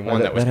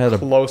 2021 that was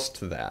close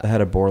to that. It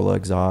had a Borla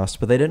exhaust,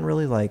 but they didn't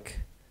really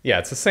Yeah,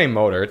 it's the same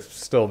motor. It's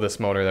still this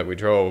motor that we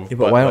drove. Yeah,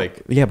 but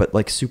why but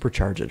like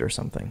supercharge it or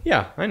something.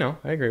 Yeah, I know.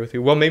 I agree with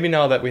you. Well, maybe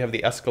now that we have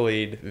the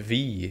Escalade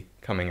V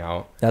coming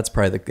out. That's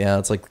probably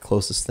that's like the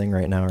closest thing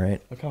right now,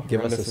 right? Look how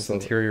horrendous this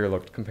interior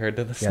looked compared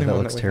to this new one. Yeah, that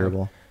looks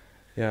terrible.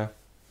 Yeah.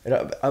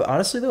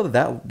 Honestly, though,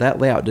 that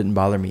layout didn't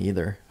bother me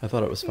either. I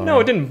thought it was fine. No,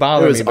 it didn't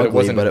bother me, but it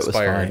wasn't but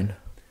inspired. It was fine.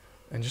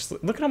 And just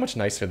look at how much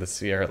nicer the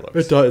Sierra looks.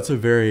 It does. It's a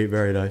very,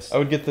 very nice. I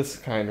would get this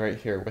kind right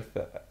here with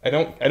the... I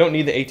don't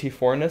need the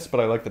AT4 in this, but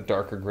I like the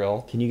darker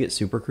grille. Can you get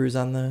Super Cruise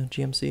on the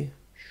GMC?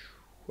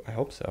 I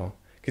hope so.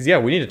 Because, yeah,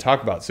 we need to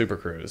talk about Super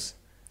Cruise.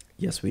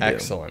 Yes, we do.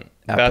 Excellent.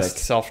 Epic. Best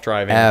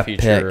self-driving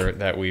feature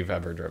that we've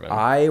ever driven.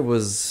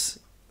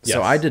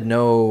 So I did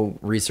no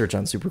research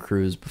on Super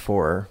Cruise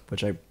before,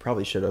 which I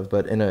probably should have,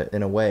 but in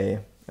a way,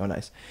 oh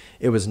nice.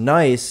 It was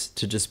nice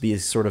to just be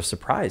sort of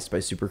surprised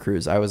by Super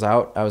Cruise. I was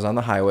on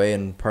the highway,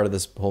 and part of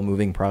this whole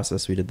moving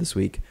process we did this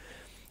week,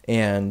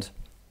 and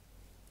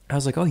I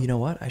was like, oh, you know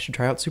what? I should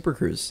try out Super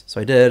Cruise.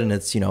 So I did, and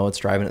it's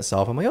driving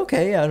itself. I'm like,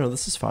 okay, yeah, no,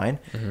 this is fine.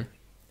 Mm-hmm.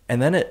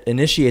 And then it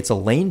initiates a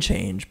lane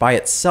change by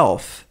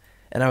itself,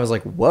 and I was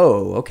like,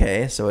 whoa,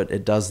 okay, so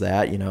it does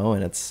that,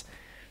 and it's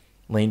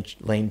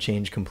lane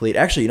change complete.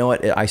 Actually, you know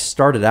what? I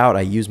started out,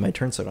 I used my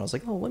turn signal. I was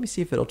like, oh, let me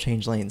see if it'll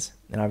change lanes.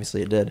 And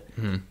obviously it did.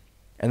 Mm-hmm.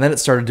 And then it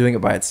started doing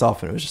it by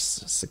itself, and it was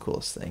just the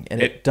coolest thing.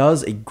 And it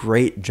does a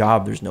great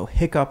job. There's no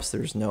hiccups.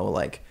 There's no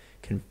like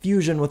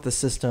confusion with the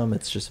system.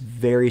 It's just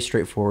very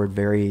straightforward,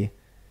 very,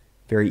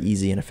 very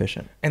easy and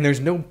efficient. And there's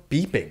no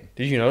beeping.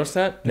 Did you notice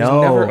that? There's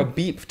no. never a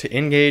beep to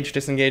engage,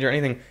 disengage, or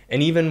anything.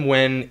 And even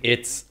when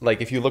it's like,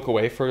 if you look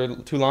away for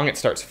too long, it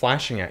starts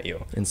flashing at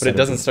you. But it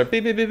doesn't start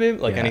beep, beep, beep, beep,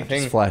 like anything.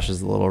 It just flashes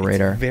the little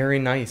radar. It's very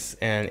nice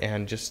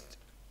and just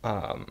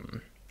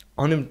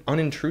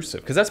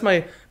unintrusive. Because that's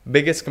my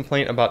biggest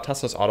complaint about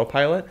Tesla's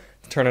autopilot.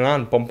 Turn it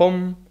on, boom,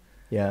 boom.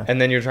 Yeah.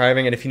 And then you're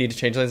driving, and if you need to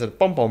change lanes, it's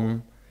boom,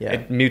 boom.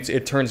 Yeah.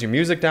 It turns your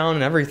music down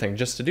and everything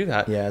just to do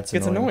that. Yeah, it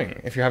gets annoying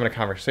if you're having a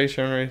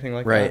conversation or anything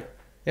like that. Right.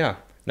 Yeah.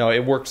 No,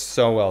 it works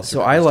so well.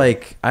 So I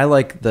like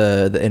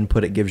the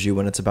input it gives you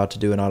when it's about to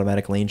do an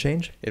automatic lane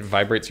change. It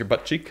vibrates your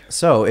butt cheek.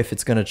 So if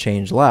it's going to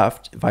change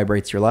left, it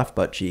vibrates your left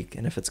butt cheek,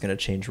 and if it's going to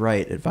change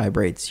right, it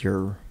vibrates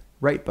your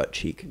right butt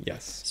cheek.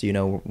 Yes. So you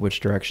know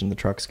which direction the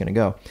truck's going to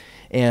go.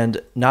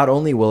 And not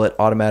only will it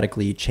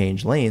automatically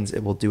change lanes,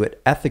 it will do it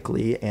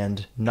ethically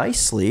and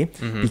nicely,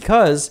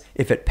 because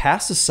if it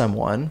passes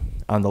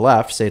someone on the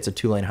left, say it's a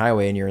 2-lane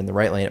highway and you're in the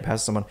right lane, it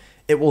passes someone,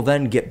 it will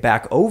then get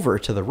back over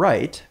to the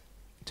right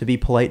to be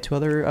polite to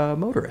other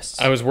motorists.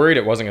 I was worried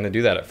it wasn't going to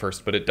do that at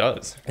first, but it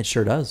does. It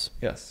sure does.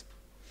 Yes.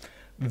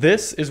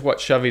 This is what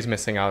Chevy's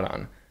missing out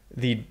on.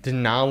 The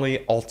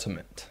Denali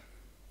Ultimate.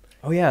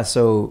 Oh, yeah.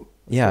 So,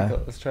 yeah.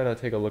 Let's try to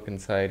take a look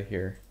inside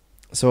here.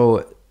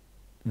 So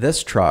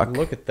this truck.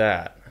 Look at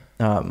that.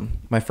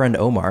 My friend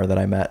Omar that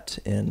I met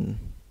in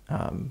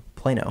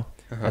Plano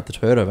at the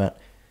Toyota event,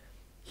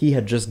 he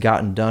had just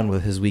gotten done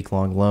with his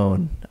week-long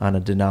loan on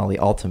a Denali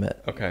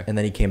Ultimate. Okay. And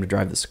then he came to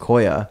drive the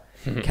Sequoia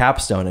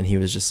Capstone, and he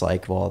was just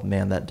like, well,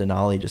 man, that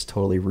Denali just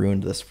totally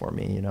ruined this for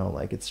me.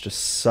 like it's just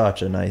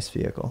such a nice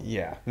vehicle.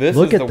 Yeah. This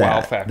Look is at the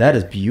wow that. factor. That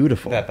is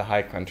beautiful. That the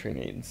High Country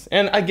needs.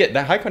 And I get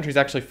that High Country is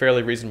actually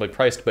fairly reasonably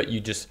priced, but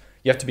you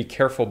have to be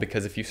careful,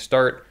 because if you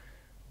start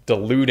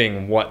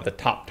diluting what the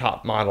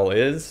top model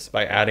is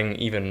by adding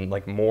even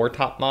like more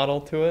top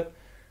model to it,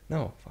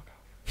 no, fuck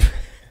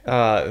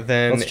off.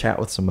 Then let's chat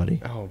with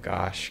somebody. Oh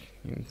gosh,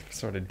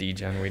 sort of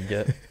degen we'd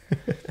get.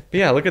 But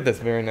yeah, look at this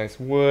very nice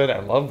wood. I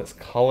love this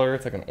color.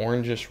 It's like an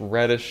orangish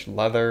reddish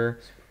leather.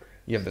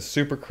 You have the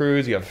Super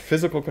Cruise. You have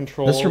physical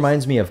controls. This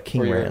reminds me of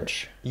King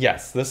Ranch.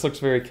 Yes, this looks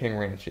very King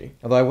Ranchy.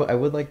 Although I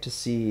would like to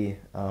see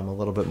a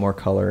little bit more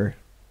color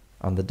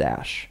on the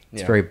dash.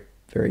 It's very,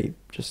 very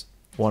just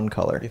one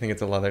color. You think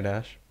it's a leather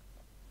dash?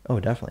 Oh,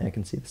 definitely. I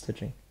can see the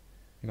stitching.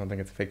 You don't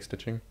think it's fake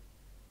stitching?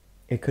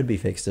 It could be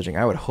fake stitching.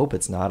 I would hope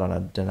it's not on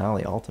a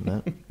Denali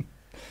Ultimate.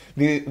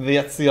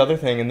 That's the other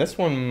thing. And this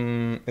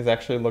one is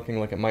actually looking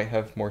like it might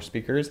have more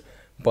speakers,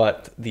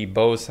 but the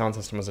Bose sound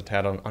system was a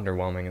tad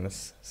underwhelming in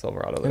this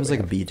Silverado. It was like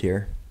a B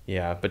tier.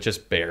 Yeah, but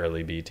just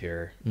barely B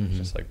tier.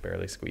 Just like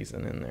barely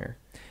squeezing in there.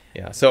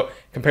 Yeah, so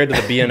compared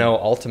to the B&O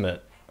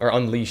Ultimate, or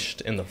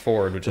Unleashed in the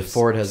Ford, which is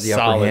Ford has the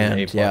upper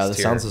hand. Yeah, the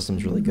tier. Sound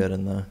system's really good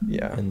in the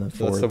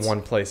Fords. That's the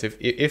one place.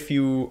 If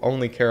you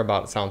only care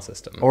about sound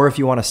system, or if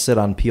you want to sit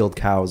on peeled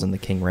cows in the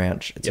King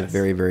Ranch, it's a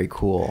very, very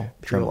cool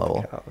trim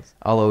level. Cows.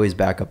 I'll always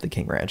back up the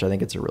King Ranch. I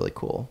think it's really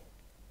cool.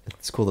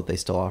 It's cool that they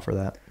still offer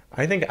that.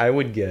 I think I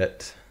would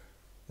get.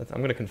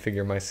 I'm going to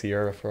configure my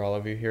Sierra for all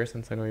of you here,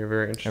 since I know you're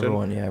very interested.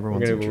 Everyone's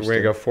interested. We're going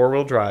to go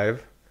 4-wheel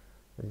drive.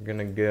 We're going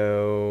to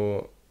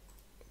go.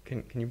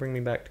 Can you bring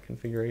me back to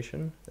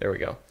configuration? There we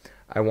go.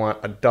 I want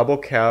a double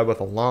cab with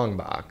a long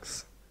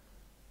box.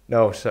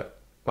 No, so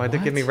why'd they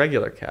give me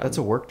regular cab? That's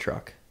a work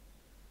truck.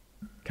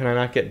 Can I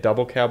not get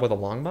double cab with a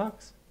long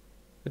box?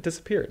 It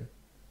disappeared.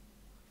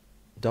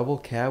 Double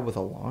cab with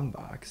a long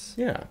box?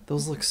 Yeah.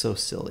 Those look so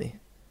silly.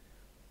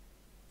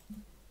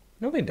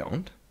 No, they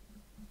don't.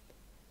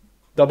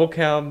 Double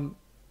cab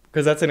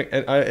Because that's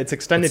it's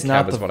extended It's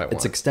cab not is what I want.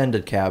 It's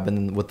extended cab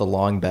and with the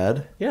long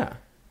bed. Yeah,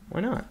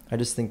 why not? I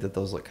just think that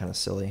those look kind of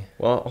silly.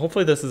 Well,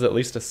 hopefully this is at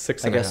least a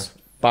 6.5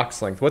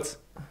 box length. What's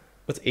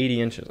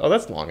 80 inches? Oh,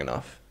 that's long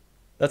enough.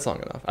 That's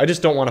long enough. I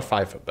just don't want a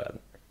 5-foot bed.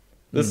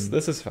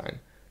 This is fine.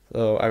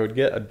 So I would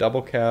get a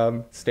double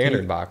cab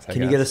standard box.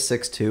 Can you get a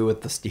 6'2"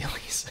 with the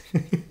Steelies?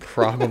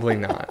 Probably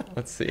not.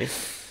 Let's see.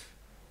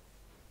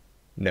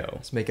 No.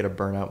 Let's make it a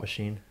burnout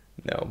machine.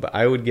 No, but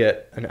I would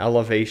get an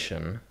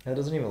Elevation. That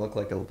doesn't even look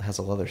like it has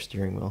a leather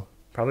steering wheel.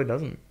 Probably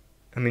doesn't.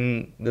 I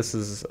mean, this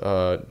is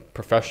a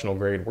professional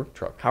grade work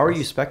truck. How are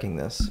you speccing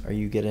this? Are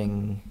you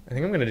getting... I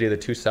think I'm going to do the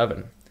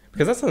 2.7.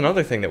 Because that's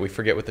another thing that we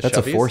forget with the Chevys.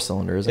 That's a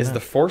 4-cylinder, isn't it? Is the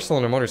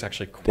 4-cylinder motor is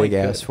actually quite big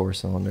ass good.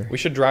 4-cylinder. We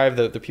should drive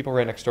the people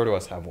right next door to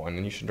us have one,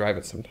 and you should drive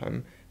it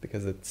sometime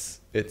because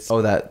it's.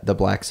 Oh, the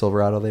black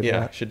Silverado they bought?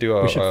 Yeah, should do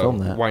a film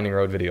that. winding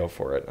road video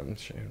for it. I'm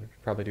sure it'd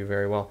probably do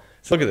very well.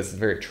 So look at this. It's a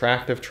very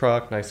attractive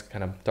truck. Nice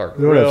kind of dark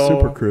grille.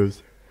 Super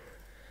Cruise.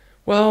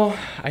 Well,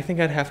 I think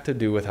I'd have to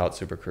do without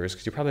Super Cruise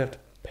because you probably have to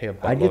pay a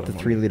buttload I'd get the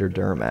of money. 3-liter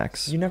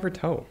Duramax. You never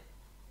tow.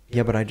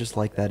 Yeah, but I just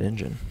like that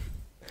engine.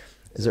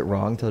 Is it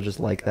wrong to just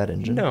like that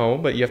engine? No,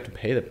 but you have to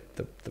pay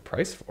the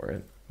price for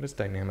it. What is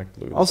dynamic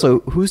blue?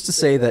 Also, who's to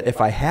say that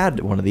if I had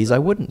one of these, I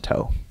wouldn't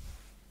tow?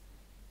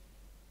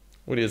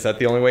 What is that?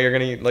 The only way you're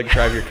gonna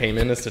drive your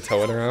Cayman is to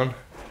tow it around?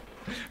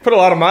 Put a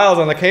lot of miles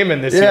on the Cayman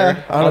this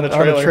year on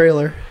a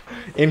trailer.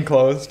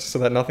 Enclosed so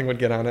that nothing would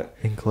get on it.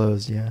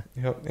 Enclosed, yeah.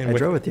 Yep. I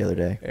drove it the other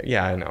day.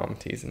 Yeah, I know. I'm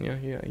teasing you.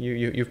 Yeah,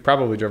 you've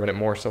probably driven it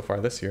more so far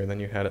this year than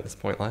you had at this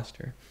point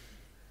last year.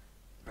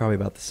 Probably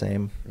about the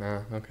same.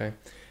 Nah, okay.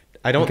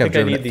 I don't think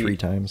I need the 3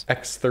 times.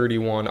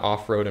 X31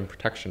 off-road and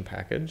protection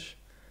package.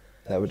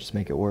 That would just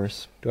make it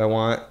worse. Do I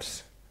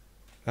want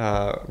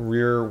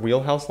rear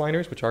wheelhouse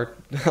liners, which are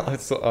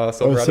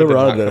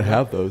Silverado didn't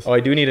have those. Oh, I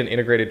do need an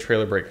integrated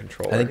trailer brake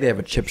controller. I think they have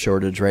a chip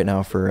shortage right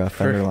now for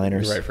fender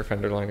liners. Right, for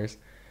fender liners.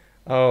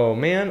 Oh,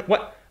 man.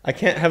 What? I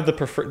can't have the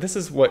preferred... This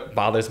is what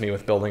bothers me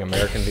with building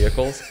American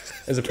vehicles,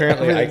 is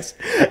apparently I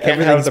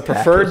can't have the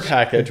preferred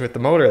package with the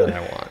motor that I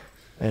want.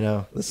 I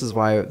know. This is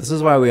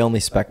why we only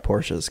spec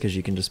Porsches, because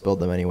you can just build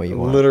them any way you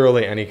want.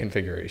 Literally any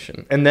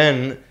configuration. And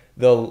then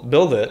they'll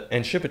build it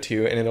and ship it to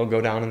you, and it'll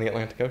go down in the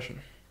Atlantic Ocean.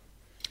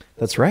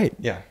 That's right.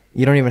 Yeah.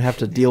 You don't even have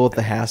to deal with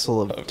the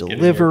hassle of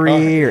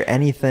delivery or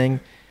anything.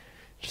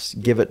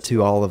 Just give it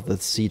to all of the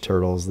sea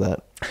turtles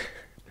that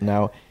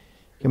now...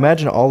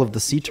 Imagine all of the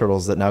sea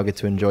turtles that now get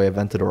to enjoy a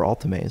Aventador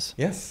Altimaze.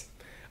 Yes.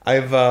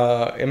 I've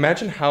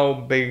imagine how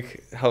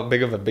big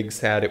of a big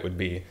sad it would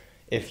be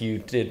if you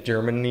did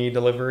Germany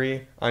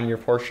delivery on your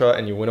Porsche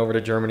and you went over to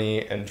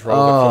Germany and drove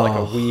it for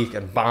like a week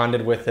and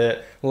bonded with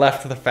it,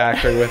 left the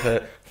factory with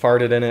it,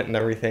 farted in it and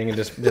everything, and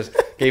just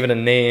gave it a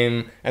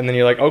name, and then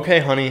you're like,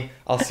 okay, honey,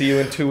 I'll see you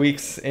in 2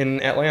 weeks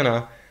in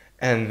Atlanta,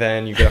 and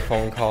then you get a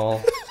phone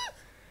call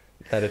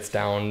that it's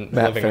down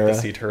living with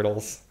the sea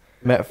turtles.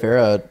 Matt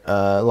Farah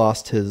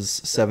lost his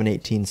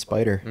 718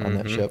 Spider on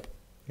that ship.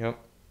 Yep.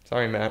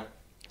 Sorry, Matt.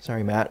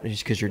 Sorry, Matt,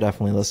 just because you're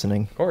definitely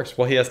listening. Of course.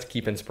 Well, he has to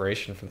keep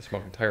inspiration for the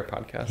Smoking Tire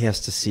podcast. He has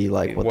to see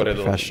what the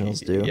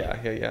professionals do.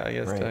 Yeah. He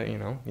has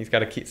to, he's got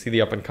to see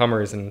the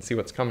up-and-comers and see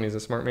what's coming. He's a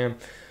smart man.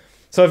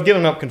 So I've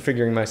given up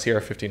configuring my CR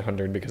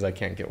 1500 because I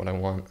can't get what I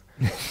want.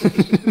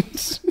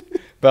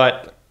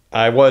 But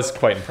I was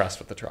quite impressed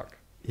with the truck.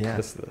 Yeah.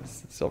 This is the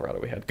Silverado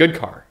we had. Good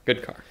car.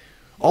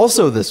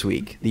 Also this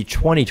week, the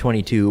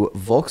 2022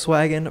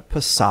 Volkswagen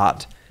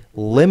Passat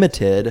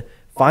Limited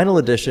Final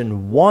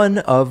Edition, one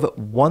of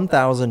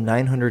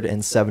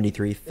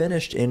 1,973,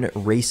 finished in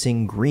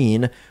racing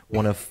green,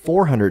 one of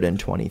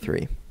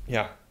 423.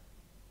 Yeah.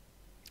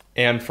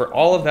 And for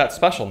all of that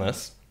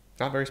specialness,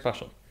 not very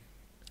special.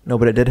 No,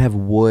 but it did have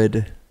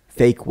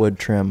fake wood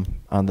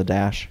trim on the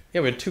dash.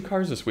 Yeah, we had 2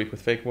 cars this week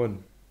with fake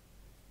wood.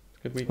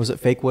 Good week. Was it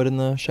fake wood in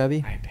the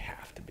Chevy? I'd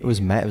have to be. It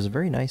was matte. It was a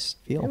very nice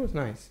feel. It was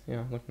nice.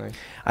 Yeah, it looked nice.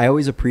 I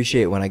always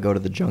appreciate when I go to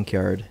the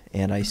junkyard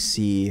and I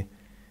see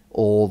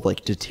old,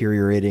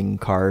 deteriorating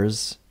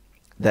cars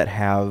that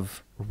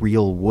have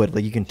real wood.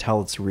 You can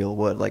tell it's real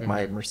wood.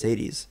 My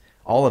Mercedes.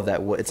 All of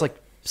that wood. It's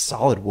like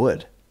solid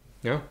wood.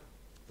 Yeah.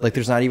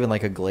 There's not even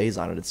a glaze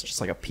on it. It's just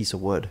like a piece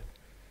of wood.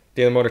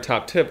 Daily Motor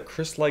top tip,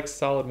 Chris likes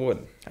solid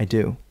wood. I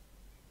do.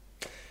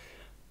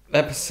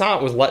 That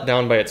Passat was let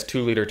down by its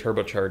 2-liter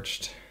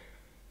turbocharged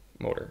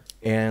motor.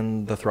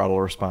 And the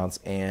throttle response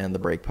and the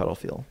brake pedal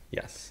feel.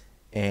 Yes.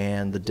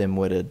 And the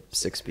dim-witted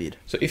 6-speed.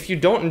 So if you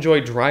don't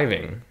enjoy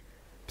driving,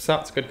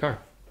 Passat's a good car.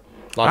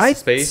 Lots of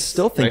space. I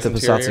still think nice the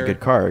Passat's interior. a good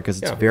car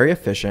because it's very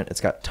efficient.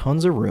 It's got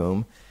tons of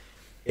room.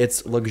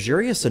 It's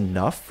luxurious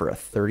enough for a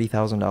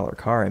 $30,000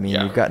 car. I mean,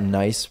 you've got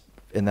nice,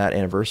 in that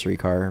anniversary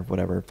car,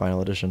 whatever,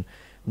 final edition,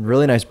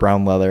 really nice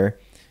brown leather.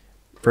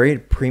 Very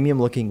premium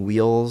looking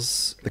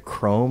wheels. The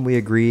chrome, we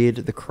agreed.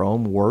 The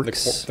chrome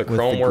works. The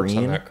chrome works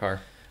on that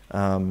car.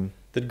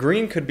 The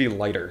green could be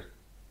lighter.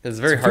 It's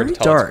very hard to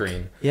tell it's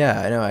green.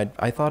 Yeah, I know.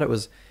 I thought it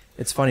was.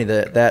 It's funny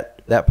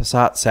that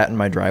Passat sat in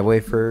my driveway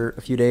for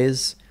a few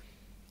days,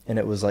 and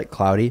it was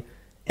cloudy,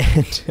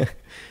 and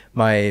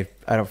I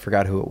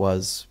forgot who it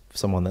was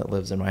someone that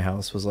lives in my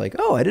house was like,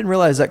 "Oh, I didn't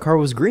realize that car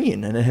was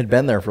green," and it had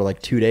been there for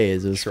like 2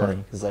 days. It was funny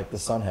because like the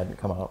sun hadn't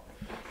come out.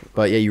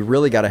 But yeah, you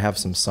really got to have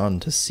some sun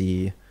to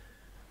see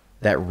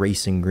that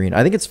racing green.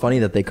 I think it's funny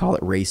that they call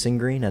it racing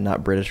green and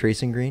not British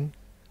racing green.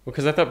 Well,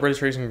 because I thought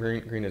British racing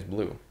green is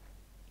blue.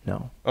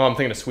 No. Oh, I'm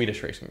thinking of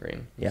Swedish racing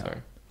green. Yeah. Sorry.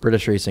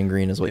 British racing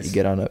green is what you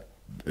get on a.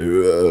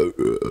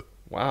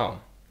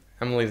 Wow.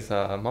 Emily's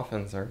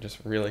muffins are just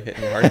really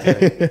hitting you hard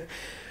today.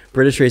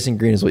 British racing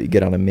green is what you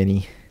get on a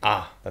Mini.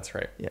 Ah, that's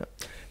right. Yeah.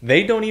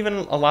 They don't even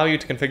allow you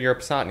to configure a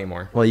Passat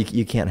anymore. Well,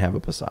 you can't have a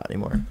Passat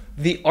anymore.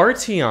 The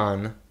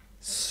Arteon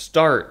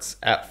starts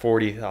at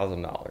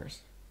 $40,000.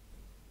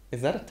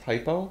 Is that a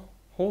typo?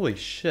 Holy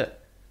shit.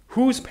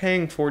 Who's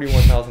paying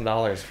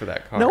 $41,000 for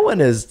that car? No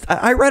one is.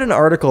 I read an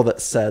article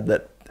that said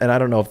that, and I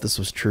don't know if this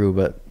was true,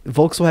 but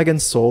Volkswagen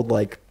sold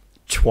like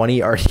 20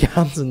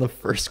 Arteons in the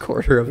first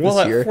quarter of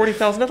this year. Well, at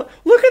 $40,000.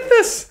 Look at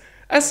this.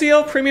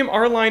 SEL Premium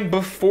R-Line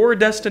before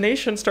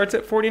destination starts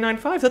at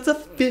 $49,500. That's a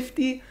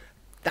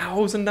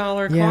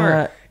 $50,000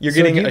 car. You're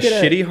getting a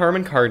shitty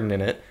Harman Kardon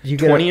in it,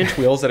 20-inch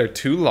wheels that are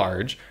too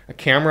large, a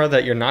camera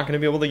that you're not going to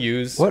be able to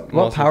use. What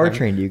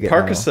powertrain do you get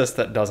Park now? assist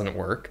that doesn't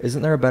work.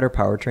 Isn't there a better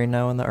powertrain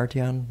now in the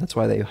Arteon? That's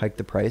why they hiked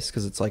the price,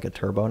 because it's like a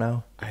turbo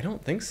now? I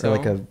don't think so. Or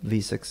like a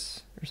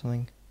V6 or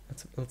something?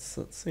 Let's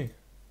see.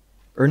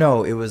 Or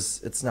no,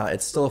 it's not.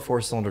 It's still a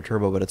 4-cylinder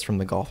turbo, but it's from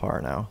the Golf R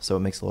now, so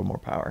it makes a little more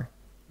power.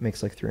 It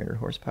makes like 300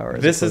 horsepower.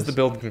 This is the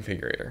build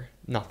configurator.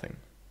 Nothing.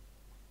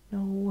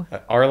 No.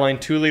 R-Line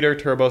 2-liter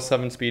turbo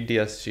 7-speed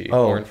DSG.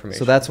 More information.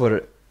 So that's what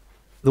it...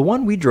 The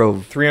one we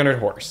drove... 300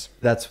 horse.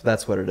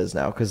 That's what it is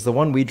now, because the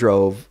one we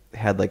drove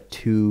had like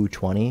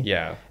 220.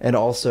 Yeah. And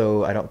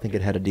also, I don't think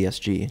it had a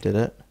DSG, did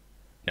it?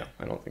 No,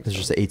 I don't think It's so.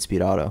 just an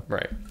 8-speed auto.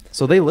 Right.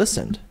 So they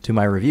listened to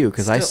my review,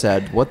 because I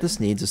said, what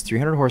this needs is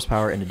 300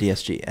 horsepower and a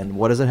DSG. And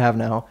what does it have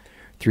now?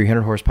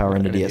 300 horsepower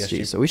and a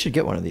DSG. So we should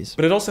get one of these.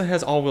 But it also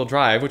has all-wheel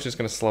drive, which is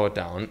going to slow it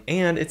down.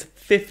 And it's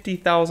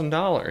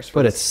 $50,000.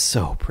 But it's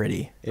so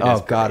pretty.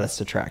 Oh, God,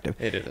 it's attractive.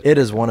 It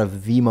is one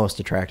of the most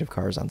attractive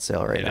cars on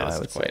sale right now, I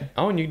would say.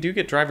 Oh, and you do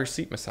get driver's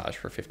seat massage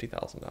for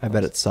 $50,000. I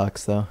bet it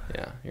sucks, though.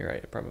 Yeah, you're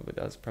right. It probably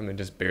does. Probably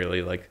just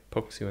barely, like,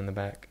 pokes you in the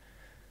back.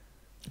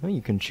 Well,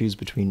 you can choose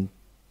between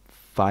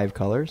 5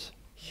 colors.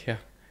 Yeah.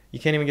 You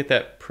can't even get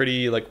that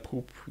pretty, like,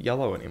 poop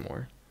yellow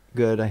anymore.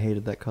 Good. I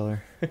hated that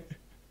color.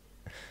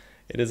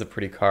 It is a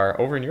pretty car.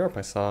 Over in Europe,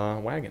 I saw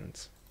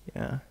wagons.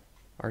 Yeah.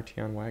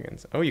 Arteon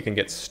wagons. Oh, you can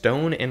get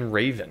Stone and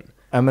Raven.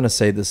 I'm going to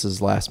say this is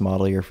last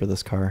model year for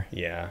this car.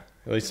 Yeah,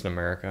 at least in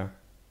America.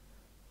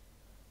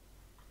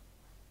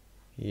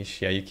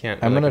 Yeesh, yeah, you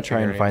can't. I'm going to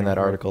try and find that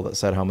article that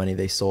said how many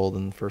they sold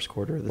in the first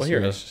quarter of this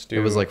year. Let's just do...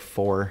 It was like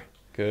 4.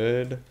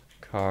 Good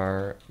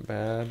car,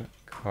 bad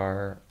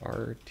car,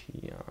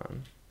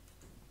 Arteon.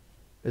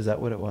 Is that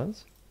what it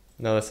was?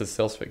 No, this is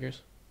sales figures.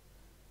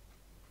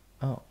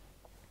 Oh.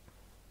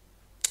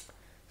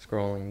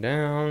 Scrolling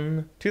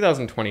down.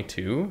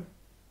 2022.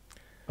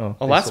 Oh,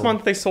 last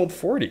month they sold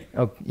 40.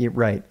 Oh, you're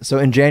right. So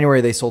in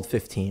January they sold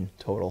 15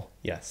 total.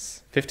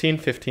 Yes. 15,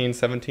 15,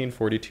 17,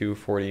 42,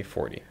 40,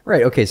 40.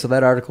 Right. Okay, so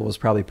that article was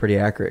probably pretty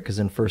accurate because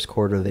in first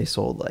quarter they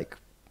sold like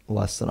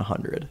less than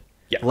 100.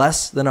 Yeah.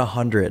 Less than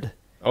 100.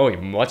 Oh,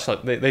 much less.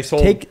 They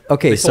sold.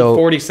 They sold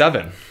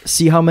 47.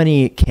 See how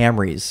many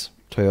Camrys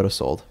Toyota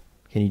sold.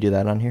 Can you do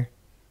that on here?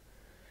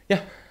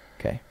 Yeah.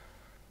 Okay.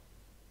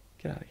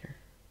 Get out of here.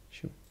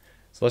 Shoot.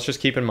 So let's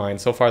just keep in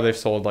mind, so far they've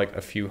sold like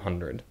a few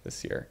hundred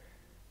this year.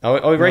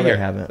 Oh, right here.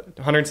 They haven't.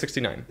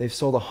 169. They've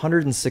sold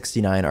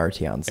 169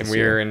 Arteons and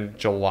we're in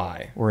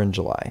July. We're in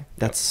July.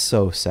 That's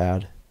so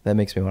sad. That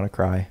makes me want to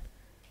cry.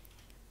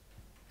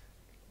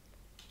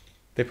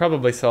 They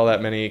probably sell that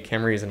many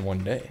Camrys in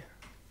one day.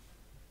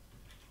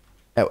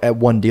 At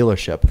one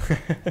dealership.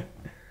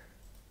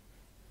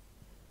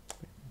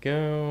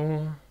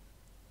 Go.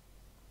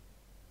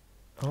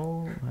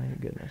 Oh my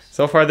goodness.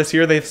 So far this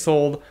year they've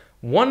sold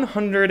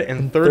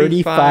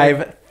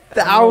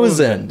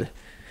 135,000.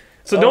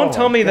 So don't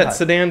tell me that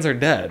sedans are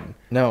dead.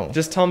 No.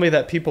 Just tell me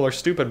that people are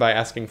stupid by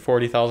asking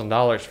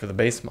 $40,000 for the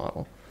base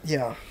model.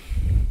 Yeah.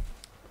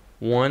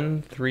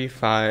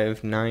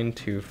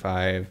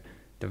 135,925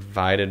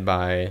 divided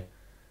by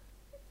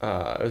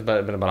it's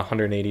been about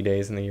 180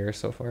 days in the year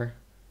so far.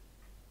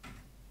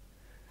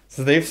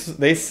 So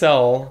they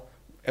sell.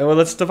 Well,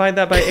 let's divide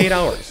that by 8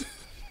 hours.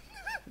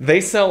 They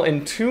sell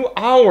in 2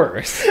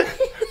 hours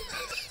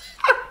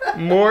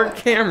more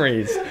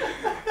Camrys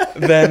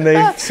than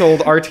they've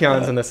sold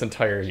Arteons in this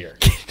entire year.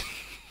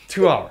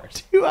 2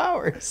 hours. 2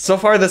 hours. So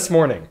far this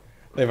morning,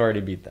 they've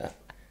already beat that.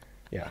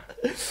 Yeah.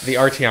 The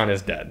Arteon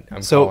is dead.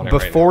 So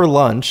before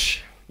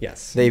lunch,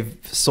 yes, they've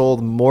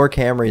sold more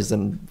Camrys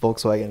than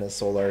Volkswagen has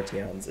sold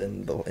Arteons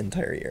in the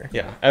entire year.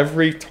 Yeah.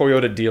 Every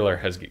Toyota dealer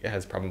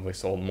has probably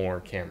sold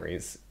more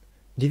Camrys.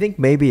 Do you think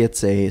maybe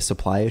it's a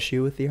supply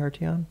issue with the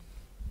Arteon?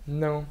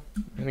 No.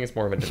 I think it's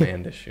more of a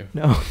demand issue.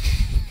 No.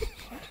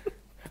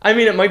 I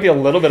mean, it might be a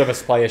little bit of a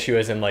supply issue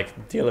as in,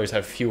 like, dealers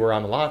have fewer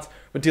on the lots,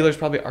 but dealers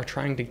probably are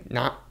trying to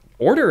not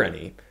order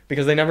any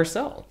because they never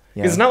sell.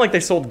 Yeah. It's not like they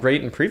sold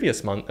great in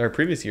previous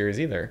years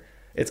either.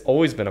 It's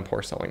always been a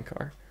poor selling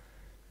car.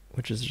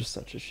 Which is just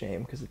such a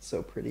shame because it's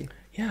so pretty.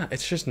 Yeah,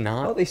 it's just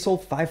not. Oh, they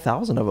sold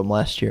 5,000 of them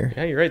last year.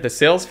 Yeah, you're right. The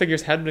sales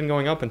figures had been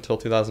going up until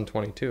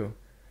 2022.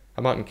 How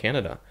about in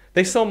Canada?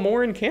 They sell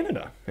more in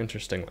Canada,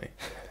 interestingly.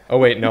 Oh,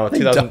 wait, no,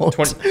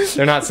 2020.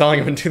 They're not selling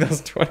them in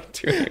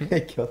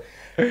 2022.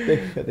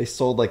 They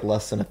sold like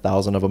less than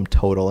 1,000 of them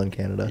total in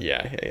Canada.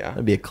 Yeah.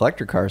 That'd be a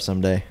collector car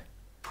someday.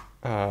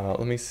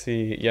 Let me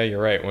see. Yeah,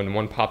 you're right. When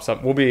one pops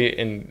up, we'll be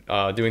in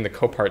doing the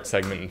Copart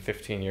segment in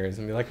 15 years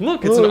and be like,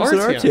 look, it's an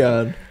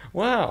Arteon.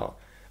 Wow.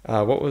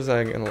 What was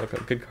I going to look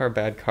up? Good car,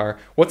 bad car.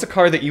 What's a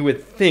car that you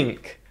would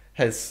think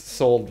has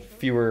sold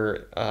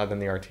fewer than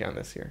the Arteon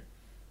this year?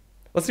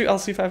 Let's do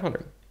LC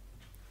 500.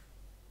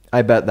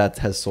 I bet that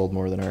has sold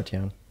more than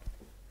Arteon.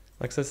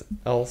 Lexus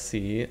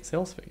LC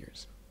sales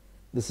figures.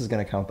 This is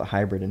going to count the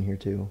hybrid in here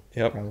too.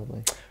 Yep.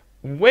 Probably.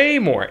 Way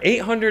more.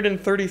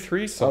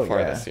 833 so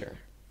far this year.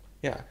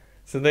 Yeah.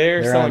 So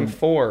they're selling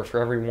 4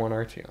 for every one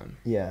Arteon.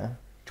 Yeah.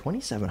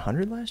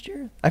 2,700 last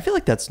year? I feel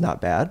like that's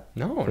not bad.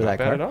 No, not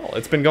bad at all.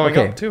 It's been going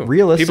up too.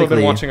 Realistically, people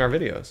have been watching our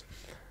videos.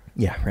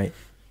 Yeah, right.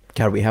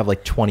 God, we have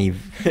like 20.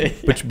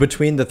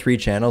 Between the 3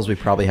 channels, we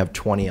probably have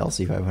 20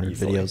 LC500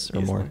 videos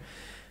or more.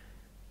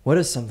 What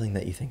is something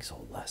that you think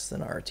sold less than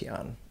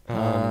Arteon?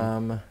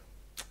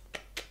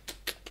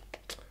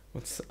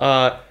 What's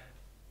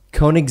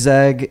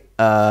Koenigsegg.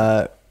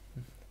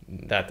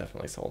 That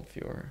definitely sold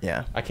fewer.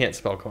 Yeah. I can't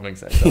spell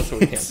Koenigsegg though, so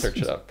we can't search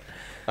it up.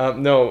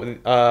 No,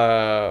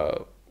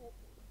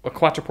 a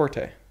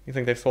Quattroporte. You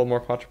think they've sold more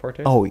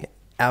Quattroportes? Oh, yeah,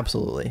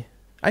 absolutely.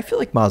 I feel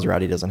like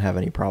Maserati doesn't have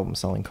any problem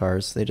selling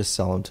cars. They just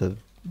sell them to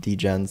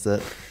degens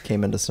that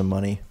came into some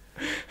money.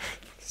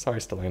 Sorry,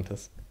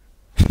 Stellantis.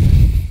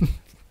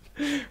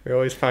 We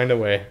always find a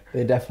way.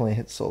 They definitely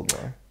had sold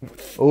more.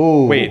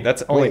 Oh, wait,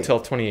 that's only till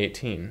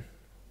 2018.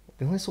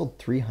 They only sold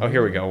 300. Oh,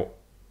 here we go.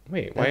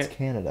 Wait, why? That's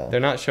Canada. They're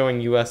not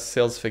showing U.S.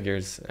 sales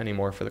figures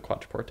anymore for the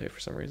Quattroporte for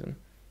some reason.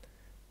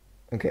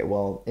 Okay,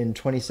 well, in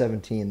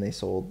 2017 they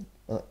sold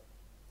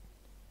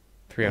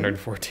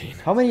 314.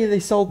 How many they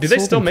sold? Do they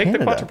still make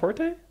Canada? the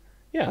Quattroporte?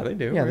 Yeah, they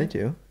do. Yeah, right? they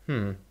do.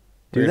 Do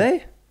Weird.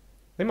 They?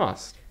 They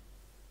must.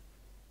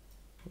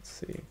 Let's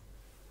see.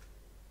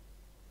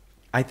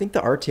 I think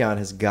the Arteon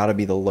has got to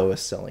be the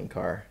lowest selling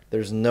car.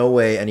 There's no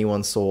way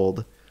anyone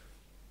sold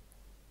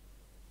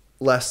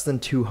less than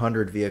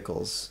 200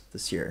 vehicles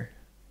this year.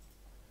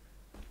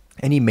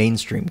 Any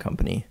mainstream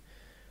company.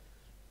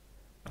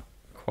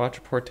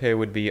 Quattroporte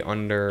would be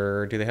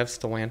under... Do they have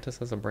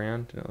Stellantis as a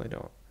brand? No, they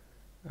don't.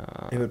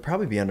 It would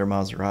probably be under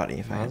Maserati.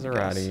 If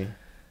Maserati.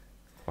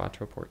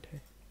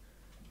 Quattroporte.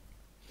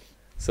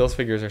 Sales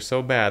figures are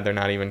so bad, they're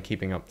not even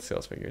keeping up the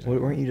sales figures.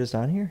 Weren't you just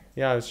on here?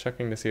 Yeah, I was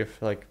checking to see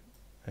if like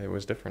it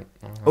was different.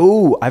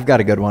 Oh, I've got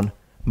a good one.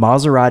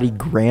 Maserati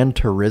Gran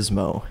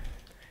Turismo.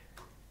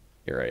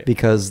 You're right.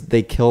 Because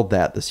they killed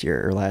that this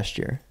year or last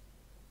year.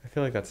 I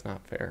feel like that's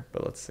not fair,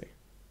 but let's see.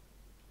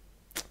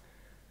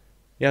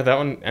 Yeah, that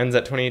one ends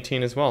at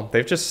 2018 as well.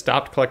 They've just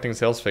stopped collecting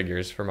sales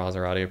figures for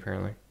Maserati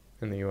apparently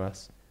in the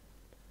U.S.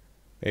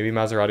 Maybe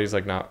Maserati's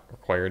like not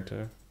required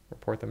to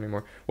report them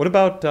anymore. What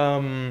about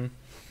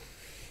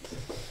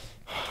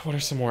what are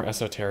some more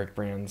esoteric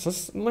brands?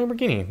 This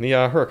Lamborghini, the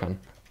Huracan.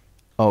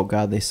 Oh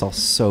God, they sell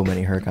so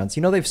many Huracans.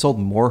 You know they've sold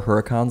more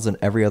Huracans than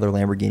every other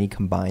Lamborghini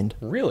combined.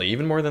 Really,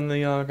 even more than the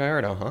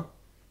Gallardo, huh?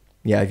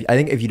 Yeah, I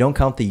think if you don't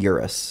count the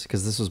Urus,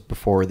 because this was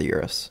before the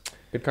Urus.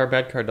 Good car,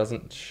 bad car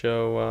doesn't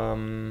show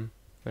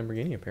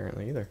Lamborghini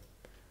apparently either.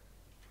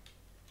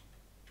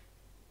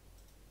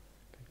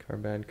 Good car,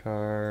 bad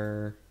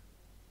car.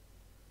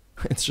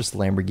 It's just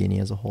Lamborghini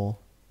as a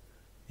whole.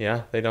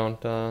 Yeah, they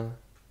don't.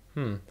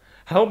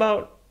 How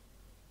about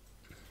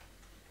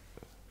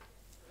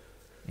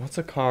what's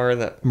a car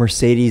that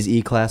Mercedes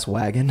E-Class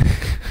wagon?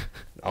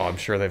 Oh, I'm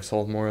sure they've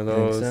sold more of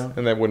those, so?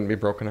 And that wouldn't be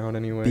broken out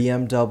anyway.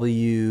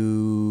 BMW,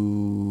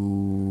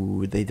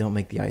 they don't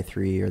make the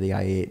i3 or the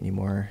i8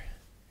 anymore.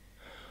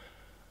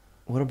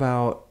 What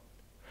about?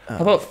 How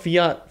about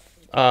Fiat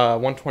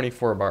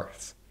 124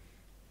 Abarths?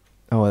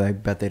 Oh, I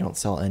bet they don't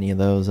sell any of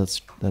those.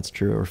 That's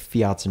true. Or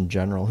Fiats in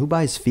general. Who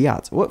buys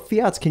Fiats? What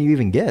Fiats can you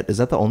even get? Is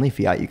that the only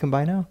Fiat you can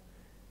buy now?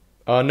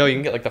 No, you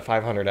can get like the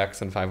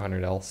 500X and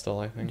 500L still,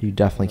 I think. You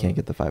definitely can't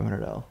get the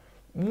 500L.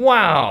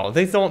 Wow,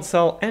 they don't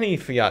sell any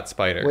Fiat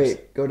Spiders.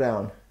 Wait, go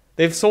down.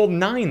 They've sold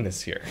 9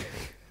 this year.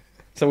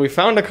 So we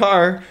found a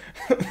car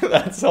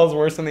that sells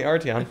worse than the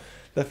Arteon.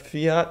 The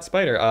Fiat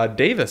Spider.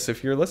 Davis,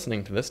 if you're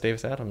listening to this,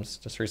 Davis Adams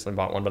just recently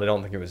bought one, but I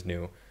don't think it was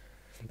new.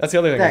 That's the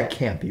other thing. That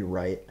can't be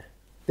right.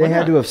 They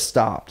had to have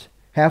stopped.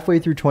 Halfway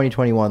through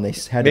 2021, they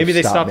had maybe to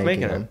they stop stopped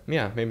making them. them.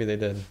 Yeah, maybe they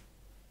did.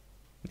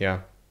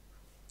 Yeah.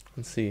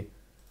 Let's see.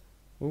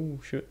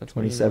 Oh, shoot. That's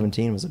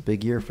 2017 was a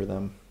big year for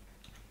them.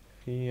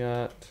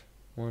 Fiat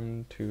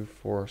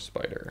 124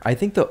 Spider. I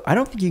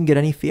don't think you can get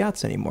any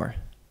Fiats anymore.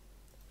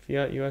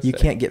 Fiat USA. You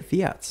can't get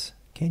Fiats,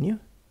 can you?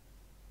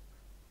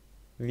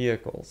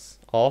 Vehicles.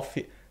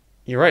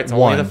 You're right. It's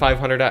only the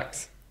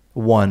 500X.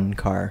 One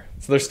car.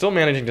 So they're still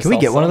managing to Can sell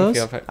we get one of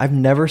those? Fiat. I've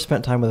never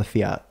spent time with a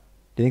Fiat.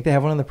 Do you think they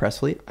have one in the press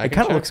fleet? It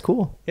kind of looks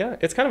cool. Yeah,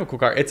 it's kind of a cool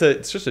car.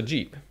 It's just a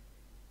Jeep.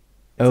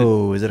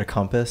 Is it a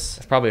Compass?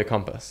 It's probably a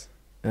Compass.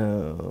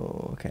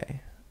 Oh,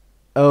 okay.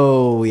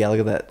 Oh, yeah,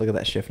 look at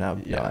that shift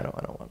knob. Yeah. No,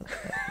 I don't want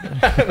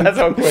it. That's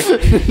how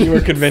quick you were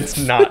convinced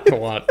not to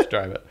want to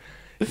drive it.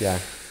 Yeah.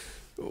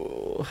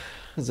 Ooh.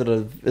 Is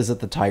it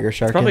the Tiger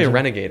Shark? It's probably engine? a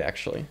Renegade,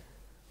 actually.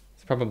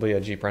 It's probably a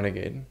Jeep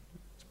Renegade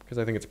because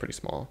I think it's pretty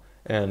small.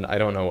 And I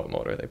don't know what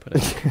motor they put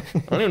in. I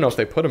don't even know if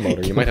they put a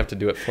motor. You might have to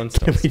do it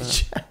Flintstones. Can we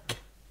check?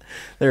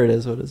 There it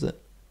is. What is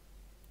it?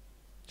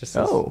 Just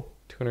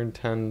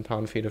 210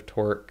 pound-feet of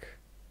torque.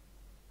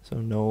 So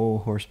no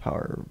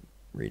horsepower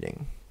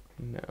reading.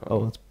 No.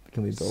 Oh,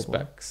 can we build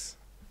specs?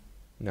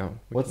 One? No.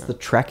 What's the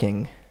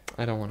trekking?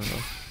 I don't want to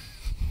know.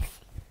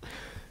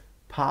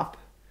 Pop.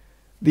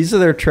 These are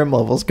their trim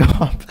levels. Go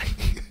up.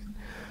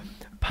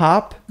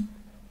 Pop,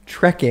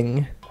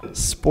 trekking,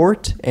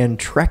 sport, and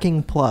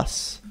trekking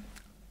plus.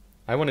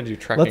 I want to do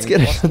trekking.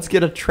 Let's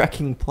get a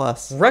trekking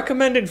plus.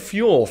 Recommended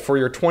fuel for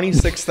your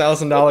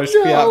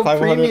 $26,000 Fiat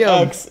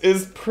 500X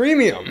is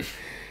premium.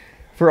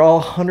 For all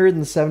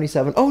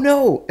 177. Oh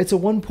no, it's a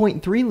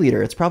 1.3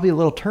 liter. It's probably a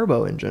little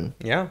turbo engine.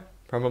 Yeah,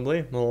 probably.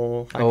 A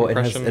little high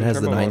compression. It has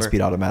the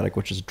 9-speed automatic,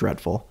 which is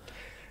dreadful.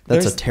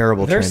 That's a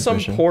terrible transmission.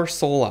 There's some poor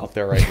soul out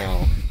there right now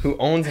who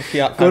owns a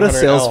Fiat 500L. Go to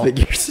sales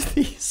figures of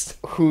these.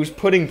 Who's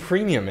putting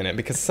premium in it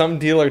because some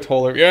dealer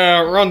told her,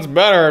 yeah, it runs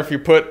better if you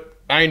put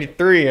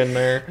 93 in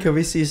there. Can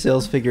we see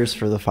sales figures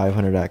for the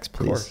 500X,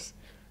 please? Of course.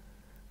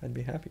 I'd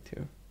be happy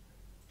to.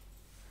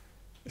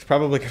 It's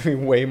probably going to be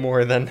way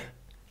more than...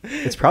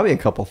 It's probably a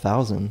couple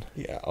thousand.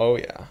 Yeah. Oh,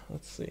 yeah.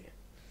 Let's see.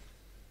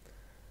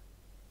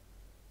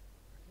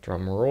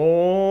 Drum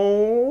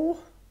roll.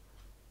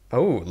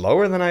 Oh,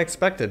 lower than I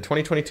expected.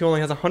 2022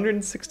 only has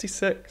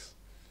 166.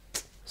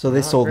 So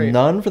they sold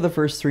none for the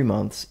first 3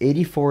 months,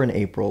 84 in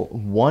April,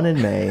 1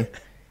 in May,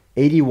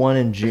 81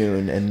 in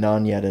June, and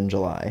none yet in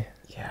July.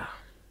 Yeah.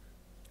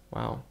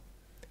 Wow.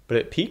 But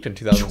it peaked in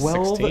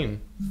 2016.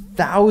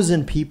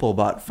 12,000 people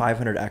bought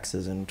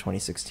 500Xs in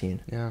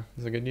 2016. Yeah, it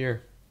was a good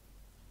year.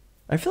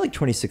 I feel like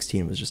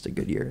 2016 was just a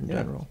good year in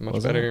general.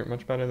 Much better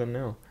than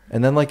now.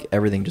 And then like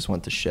everything just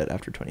went to shit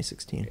after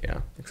 2016.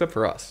 Yeah, except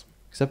for us.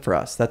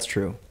 That's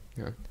true.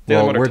 Yeah.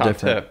 Daily Motor we're Top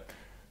different. Tip.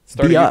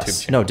 Start be a us.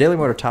 YouTube channel. No, Daily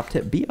Motor Top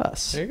Tip. Be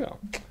us. There you go.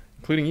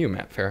 Including you,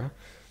 Matt Farah.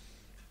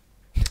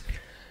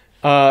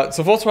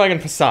 So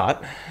Volkswagen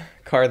Passat,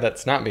 car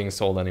that's not being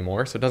sold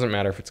anymore, so it doesn't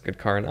matter if it's a good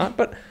car or not.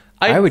 But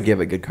I would give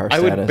it good car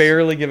status. I would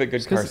barely give it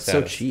good car it's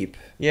status. so cheap.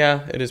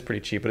 Yeah, it is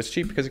pretty cheap, but it's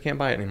cheap because you can't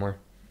buy it anymore.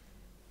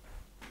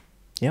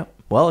 Yep.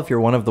 Well, if you're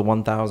one of the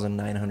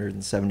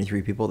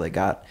 1,973 people that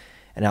got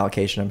an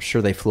allocation, I'm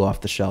sure they flew off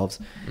the shelves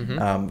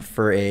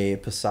for a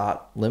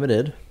Passat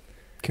Limited.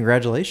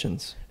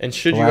 Congratulations. And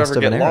should you ever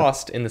get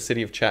lost in the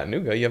city of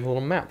Chattanooga, you have a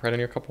little map right on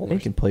your cup holder. You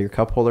can pull your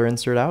cup holder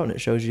insert out, and it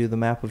shows you the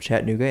map of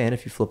Chattanooga. And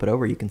if you flip it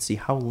over, you can see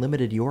how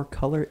limited your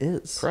color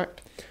is.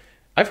 Correct.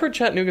 I've heard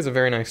Chattanooga is a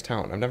very nice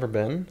town. I've never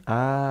been,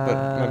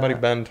 but my buddy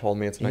Ben told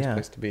me it's a nice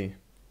place to be.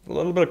 A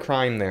little bit of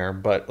crime there,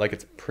 but like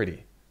it's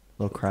pretty.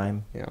 A little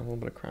crime. Yeah, a little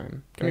bit of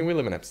crime. Okay. I mean, we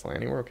live in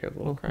Ypsilanti. We're okay with a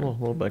little crime. A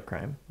little bit of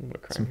crime. A little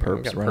bit of crime. Some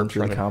perps running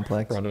through the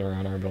complex. Running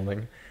around our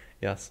building.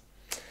 Yes.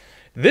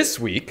 This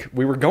week,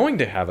 we were going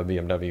to have a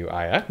BMW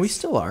iX. We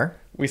still are.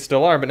 We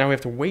still are, but now we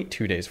have to wait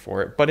 2 days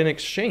for it. But in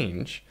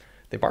exchange,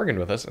 they bargained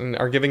with us and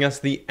are giving us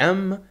the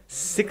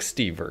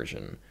M60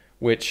 version,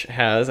 which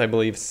has, I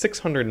believe,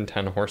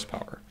 610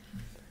 horsepower,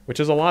 which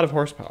is a lot of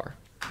horsepower.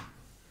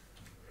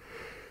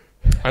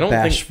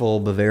 Bashful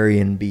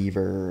Bavarian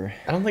beaver.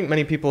 I don't think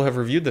many people have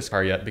reviewed this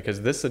car yet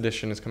because this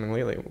edition is coming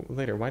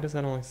later. Why does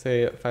that only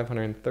say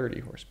 530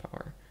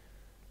 horsepower?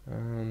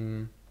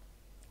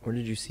 Where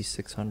did you see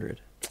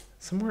 600?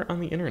 Somewhere on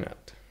the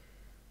internet.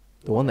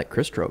 The one that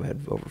Chris drove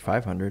had over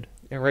 500.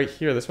 Yeah, right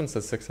here. This one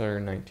says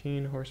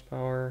 619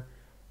 horsepower.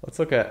 Let's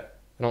look at,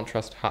 I don't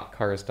trust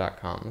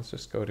hotcars.com. Let's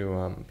just go to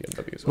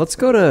BMW's website. Let's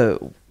go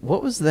to,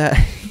 what was that?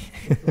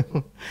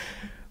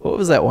 What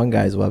was that one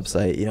guy's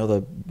website? You know,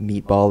 the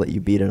meatball that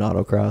you beat in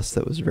autocross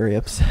that was very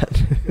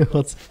upset.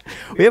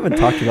 We haven't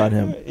talked about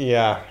him.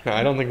 Yeah, no,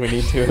 I don't think we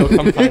need to. He'll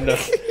come find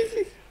us.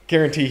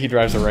 Guarantee he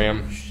drives a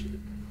Ram.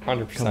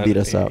 100%. Come beat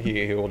us up.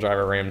 He will drive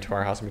a Ram to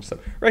our house and beat us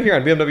up. Right here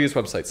on BMW's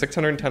website,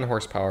 610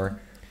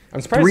 horsepower. I'm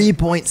surprised.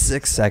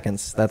 3.6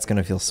 seconds. That's going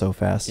to feel so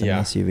fast in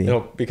an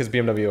SUV. Because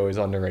BMW always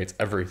underrates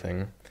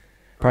everything.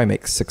 Probably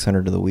makes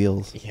 600 to the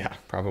wheels. Yeah,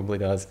 probably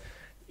does.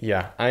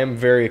 Yeah, I am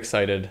very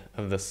excited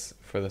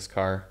for this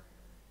car.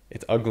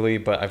 It's ugly,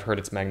 but I've heard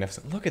it's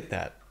magnificent. Look at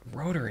that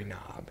rotary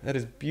knob. That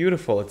is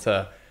beautiful. It's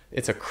a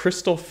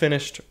crystal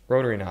finished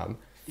rotary knob.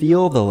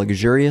 Feel the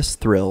luxurious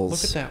thrills.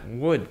 Look at that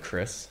wood,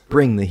 Chris.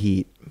 Bring the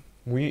heat.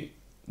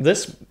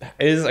 This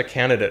is a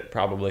candidate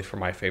probably for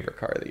my favorite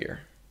car of the year.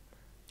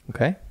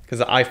 Okay. Because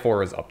the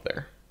i4 is up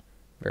there.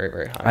 Very,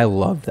 very high. I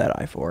loved that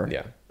i4.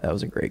 Yeah. That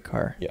was a great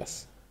car.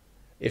 Yes.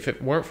 If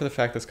it weren't for the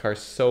fact this car is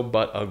so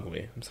butt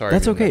ugly, I'm sorry.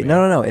 That's okay.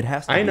 No. It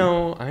has to be. I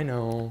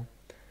know.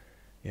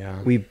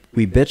 Yeah. We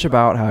bitch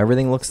about how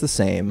everything looks the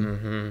same.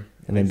 Mm-hmm.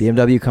 And then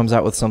BMW comes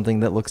out with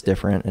something that looks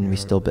different, and we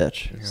still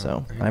bitch. Yeah,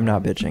 so I'm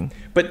not bitching.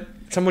 But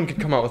someone could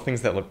come out with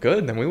things that look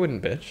good, then we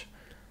wouldn't bitch.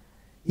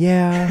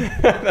 Yeah.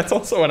 That's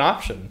also an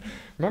option.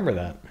 Remember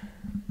that.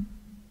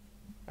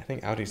 I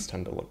think Audis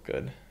tend to look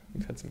good.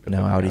 We've had some good.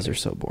 No, Audis are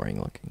so boring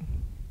looking.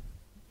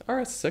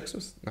 RS6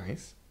 was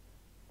nice.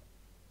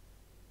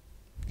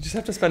 You just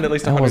have to spend at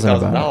least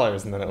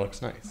 $100,000, and then it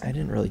looks nice. I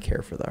didn't really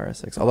care for the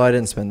RS6, although I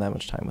didn't spend that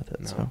much time with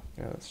it. No. So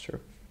yeah, that's true.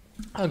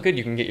 Oh, good.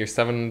 You can get your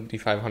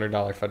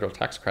 $7,500 federal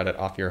tax credit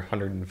off your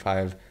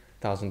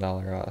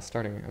 $105,000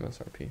 starting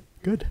MSRP.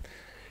 Good.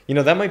 You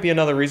know, that might be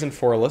another reason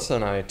for Alyssa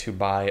and I to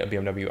buy a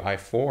BMW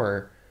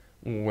i4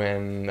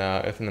 within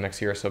the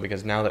next year or so,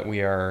 because now that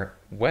we are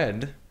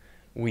wed,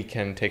 we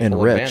can take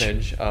full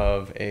advantage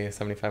of a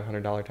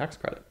 $7,500 tax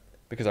credit,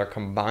 because our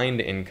combined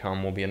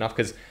income will be enough.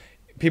 Because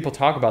people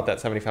talk about that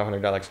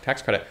 $7,500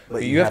 tax credit,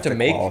 but you have to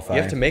make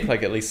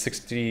like at least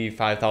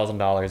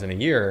 $65,000 in a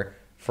year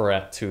for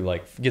it to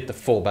like get the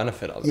full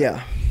benefit of it.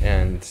 Yeah.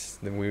 And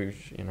we,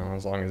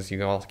 as long as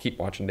you all keep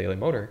watching Daily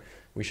Motor,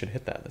 we should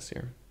hit that this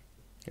year.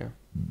 Yeah.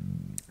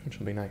 Which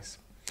will be nice.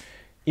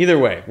 Either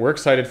way, we're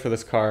excited for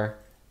this car.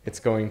 It's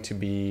going to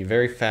be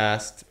very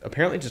fast.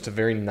 Apparently just a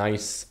very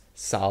nice,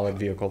 solid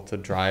vehicle to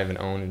drive and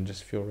own and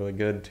just feel really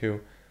good too.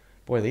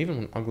 Boy, they even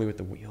went ugly with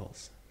the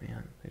wheels.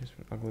 Man, they just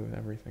went ugly with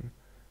everything.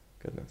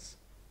 Goodness.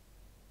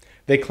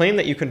 They claim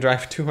that you can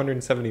drive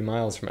 270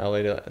 miles from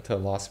LA to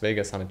Las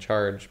Vegas on a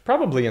charge,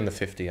 probably in the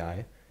 50i.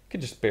 You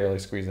could just barely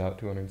squeeze out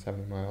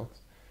 270 miles.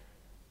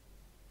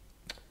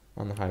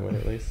 On the highway,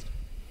 at least.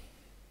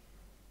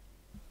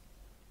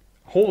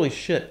 Holy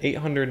shit,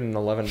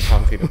 811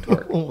 pound-feet of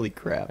torque. Holy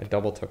crap. I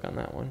double took on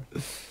that one.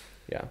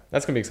 Yeah,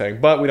 that's going to be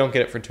exciting. But we don't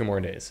get it for 2 more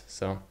days,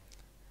 so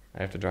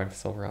I have to drive the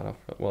Silverado.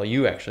 Well,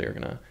 you actually are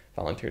going to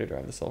volunteer to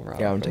drive the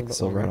Silverado. Yeah, I'm going to take the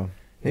Silverado.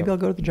 Maybe I'll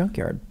go to the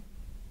junkyard.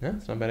 Yeah,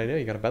 it's not a bad idea.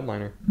 You got a bed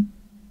liner.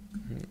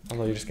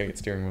 Although you're just going to get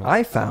steering wheels.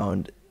 I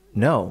found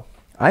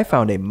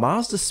a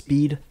Mazda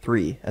Speed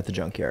 3 at the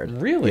junkyard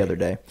the other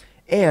day.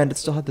 And it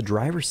still had the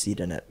driver's seat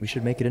in it. We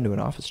should make it into an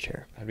office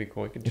chair. That'd be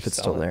cool. We could if it's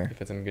still there.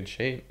 If it's in good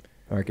shape.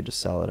 Or I could just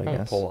sell it, I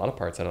guess. Pull a lot of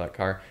parts out of that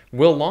car.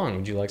 Will Long,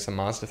 would you like some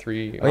Mazda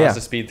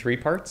Speed 3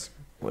 parts?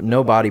 Well,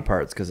 no body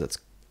parts because it's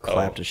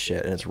clapped as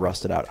shit and it's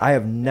rusted out. I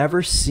have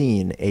never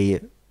seen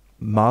a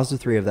Mazda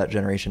 3 of that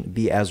generation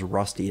be as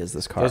rusty as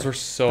this car. Those were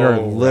so There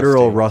are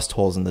literal rust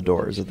holes in the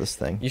doors of this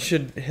thing. You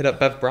should hit up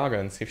Bev Braga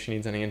and see if she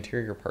needs any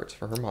interior parts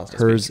for her Mazda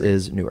Hers Speed 3.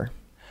 is newer.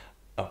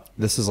 Oh.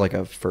 This is like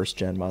a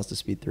first-gen Mazda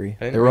Speed 3.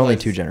 There were only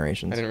 2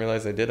 generations. I didn't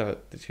realize they did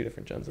the 2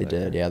 different gens. They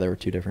did, yeah. There were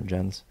 2 different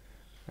gens.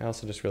 I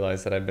also just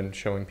realized that I've been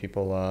showing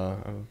people a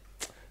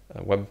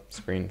web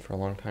screen for a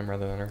long time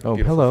rather than our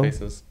beautiful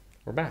faces.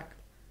 We're back.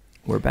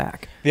 We're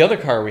back. The other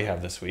car we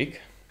have this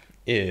week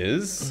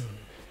is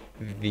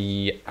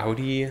the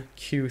Audi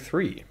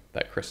Q3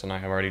 that Chris and I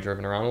have already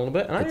driven around a little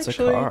bit, and I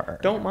actually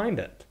don't mind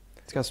it.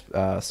 It's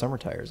got summer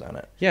tires on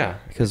it. Yeah,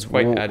 because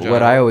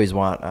what I always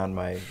want on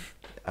my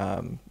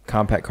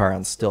compact car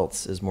on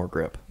stilts is more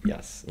grip.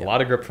 Yes, a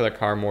lot of grip for the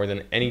car, more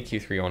than any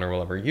Q3 owner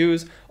will ever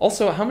use.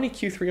 Also, how many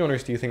Q3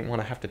 owners do you think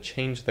want to have to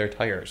change their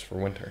tires for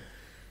winter?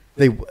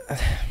 I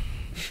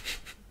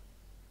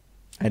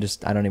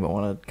don't even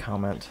want to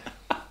comment.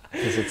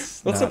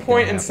 What's the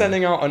point in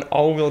sending out an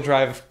all-wheel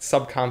drive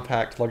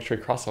subcompact luxury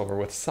crossover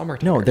with summer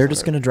tires? No, they're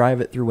just going to drive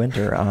it through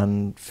winter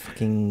on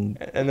fucking...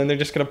 And then they're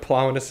just going to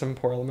plow into some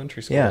poor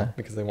elementary school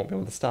because they won't be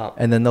able to stop.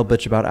 And then they'll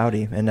bitch about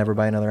Audi and never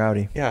buy another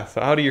Audi. Yeah, so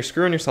Audi, you're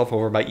screwing yourself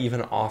over by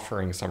even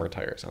offering summer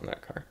tires on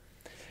that car.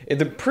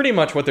 Pretty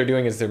much what they're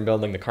doing is they're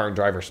building the car and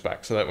driver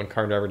spec so that when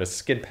car and driver does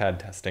skid pad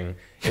testing,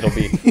 it'll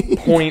be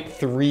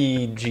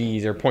 0.3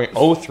 Gs or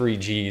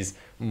 0.03 Gs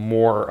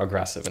more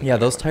aggressive. Yeah,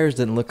 those tires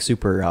didn't look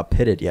super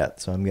pitted yet,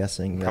 so I'm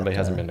guessing probably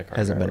hasn't been to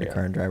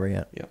car and driver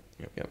yet.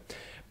 Yep.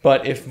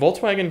 But if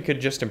Volkswagen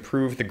could just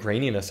improve the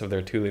graininess of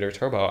their 2-liter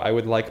turbo, I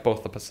would like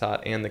both the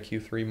Passat and the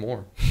Q3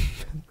 more.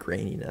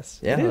 Graininess.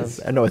 Yeah,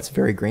 I know it's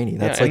very grainy.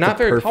 That's like not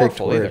the very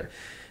powerful word. Either.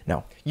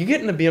 No. You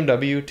get in a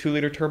BMW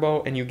 2-liter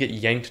turbo and you get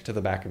yanked to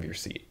the back of your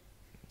seat.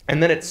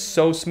 And then it's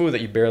so smooth that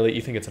you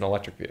think it's an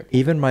electric vehicle.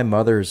 Even my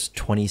mother's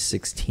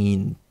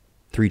 2016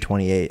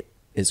 328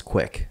 is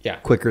quick. Yeah.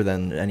 Quicker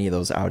than any of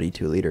those Audi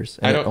 2-liters.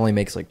 And it only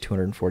makes like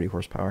 240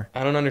 horsepower.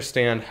 I don't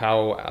understand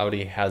how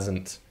Audi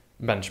hasn't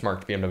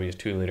benchmarked BMW's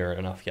 2-liter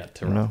enough yet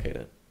to replicate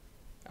it.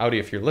 Audi,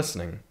 if you're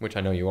listening, which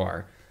I know you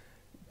are,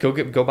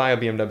 go buy a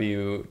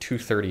BMW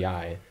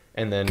 230i.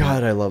 And then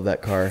God, I love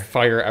that car.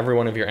 Fire every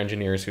one of your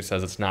engineers who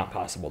says it's not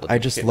possible to I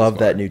just love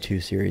that new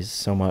 2 Series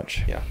so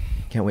much. Yeah.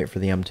 Can't wait for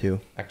the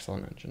M2.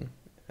 Excellent engine.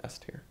 S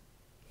tier.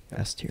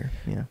 S tier,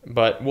 yeah.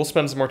 But we'll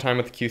spend some more time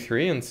with the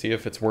Q3 and see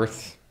if it's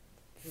worth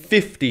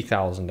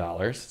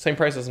 $50,000. Same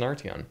price as an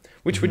Arteon.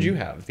 Which would you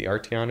have, the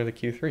Arteon or the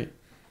Q3?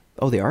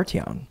 Oh, the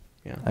Arteon.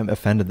 Yeah. I'm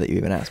offended that you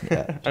even asked me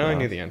that. I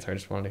knew the answer. I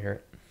just wanted to hear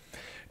it.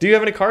 Do you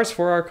have any cars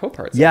for our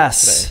co-parts?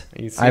 Yes.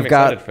 Today? You seem I've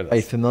excited got for this.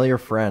 a familiar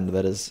friend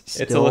that is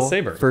still it's a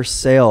LeSabre. For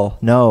sale.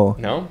 No.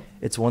 No?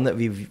 It's one that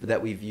we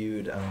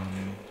viewed a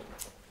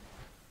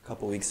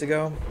couple weeks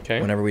ago.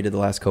 Okay. Whenever we did the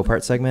last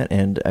Copart segment,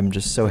 and I'm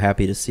just so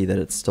happy to see that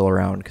it's still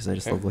around because I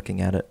just love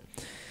looking at it.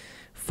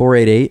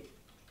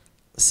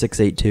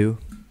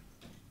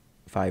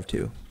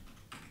 488-682-52.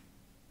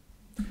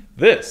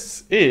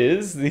 This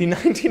is the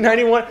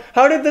 1991.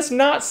 How did this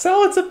not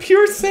sell? It's a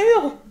pure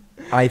sale.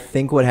 I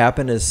think what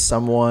happened is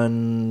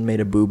someone made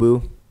a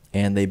boo-boo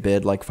and they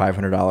bid like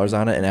 $500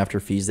 on it, and after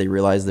fees they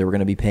realized they were going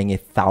to be paying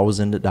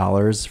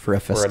 $1,000 for a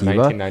Festiva. For a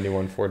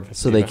 1991 Ford Festiva.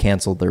 So they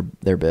canceled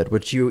their bid,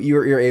 which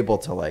you're able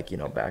to like,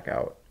 back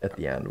out at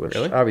the end, which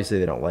obviously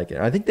they don't like it.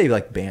 I think they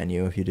like ban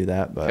you if you do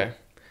that, but okay.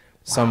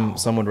 some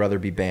would rather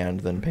be banned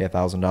than pay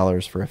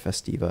 $1,000 for a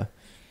Festiva.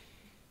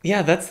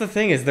 Yeah, that's the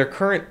thing is their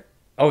current.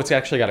 Oh, it's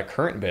actually got a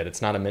current bid.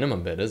 It's not a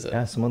minimum bid, is it?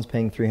 Yeah, someone's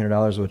paying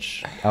 $300,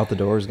 which out the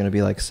door is going to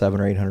be like $700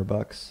 or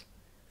 $800.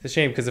 It's a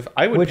shame because if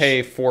I would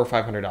pay $400 or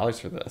 $500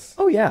 for this.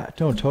 Oh yeah,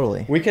 no,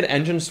 totally. We could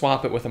engine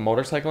swap it with a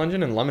motorcycle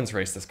engine and lemons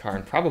race this car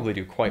and probably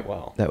do quite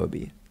well. That would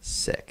be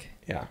sick.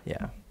 Yeah.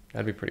 Yeah.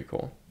 That'd be pretty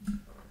cool.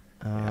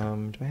 Do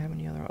I have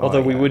any other?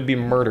 Although we would be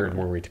murdered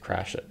were we to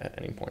crash it at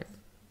any point.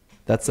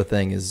 That's the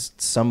thing is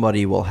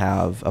somebody will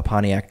have a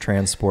Pontiac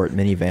Transport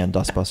minivan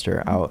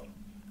dustbuster out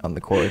on the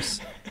course,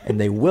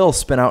 and they will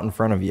spin out in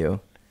front of you.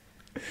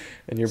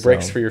 And your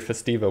brakes for your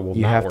Festiva will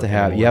you not have work to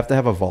have anymore. you have to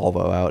have a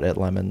Volvo out at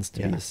Lemons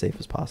to be as safe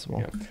as possible.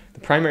 Yeah.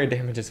 The primary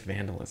damage is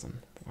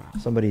vandalism. Wow.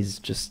 Somebody's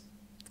just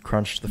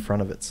crunched the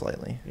front of it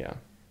slightly. Yeah.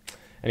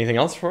 Anything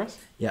else for us?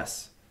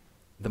 Yes.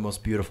 The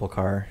most beautiful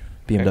car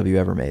BMW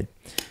ever made.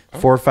 Oh.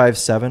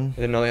 457. I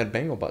didn't know they had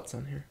Bengal butts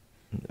on here.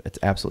 It's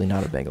absolutely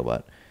not a Bengal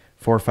butt.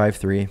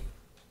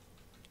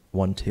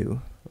 45312.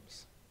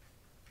 Oops.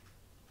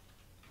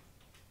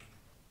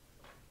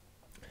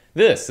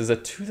 This is a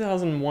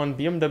 2001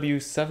 BMW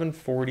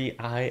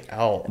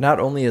 740iL. Not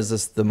only is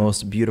this the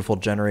most beautiful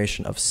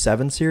generation of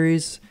 7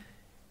 Series,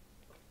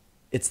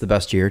 it's the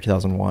best year,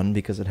 2001,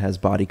 because it has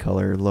body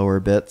color, lower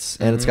bits,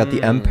 and it's got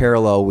the M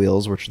parallel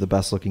wheels, which are the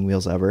best looking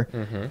wheels ever.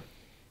 Mm-hmm.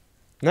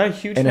 Not a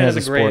huge and fan it of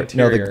has the gray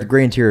interior. No, the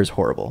gray interior is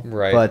horrible.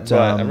 Right. But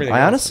everything I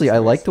else honestly, is I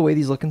nice. like the way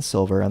these look in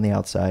silver on the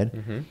outside.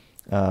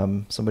 Mm-hmm.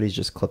 Somebody's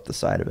just clipped the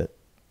side of it.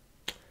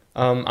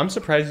 I'm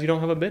surprised you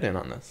don't have a bid in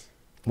on this.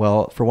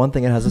 Well, for one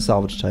thing, it has a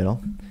salvage title.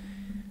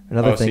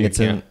 Another thing,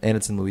 so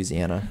it's in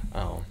Louisiana.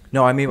 Oh.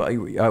 No, I mean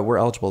we're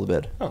eligible to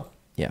bid. Oh.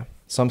 Yeah,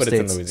 some But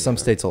it's in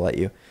states will let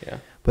you. Yeah.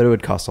 But it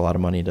would cost a lot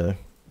of money to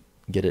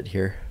get it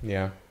here.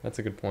 Yeah, that's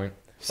a good point.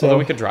 So, although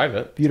we could drive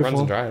it. Beautiful. It runs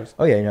and drives.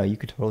 Oh yeah, no, you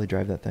could totally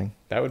drive that thing.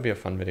 That would be a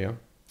fun video.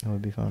 That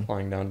would be fun.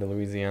 Flying down to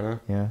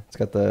Louisiana. Yeah, it's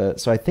got the.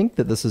 So I think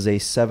that this is a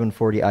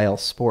 740iL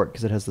Sport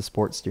because it has the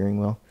sport steering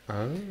wheel.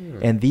 Oh.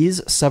 And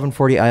these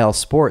 740iL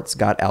Sports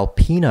got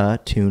Alpina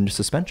tuned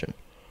suspension.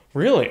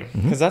 Really?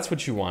 Because that's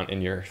what you want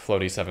in your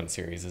floaty 7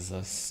 Series is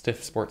a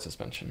stiff sport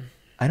suspension.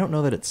 I don't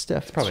know that it's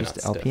stiff. It's probably just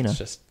not stiff. Alpina. It's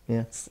just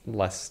it's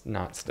less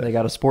not stiff. They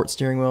got a sport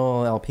steering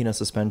wheel, Alpina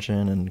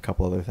suspension, and a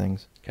couple other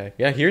things. Okay.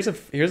 Yeah, here's a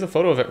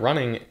photo of it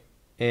running,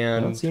 and I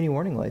don't see any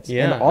warning lights.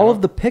 Yeah, and all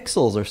of the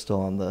pixels are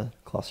still on the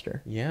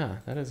cluster. Yeah,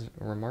 that is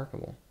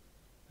remarkable.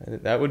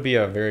 That would be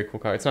a very cool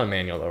car. It's not a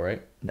manual though,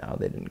 right? No,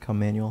 they didn't come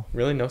manual.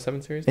 Really? No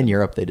 7 Series? In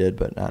Europe they did,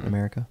 but not in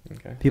America.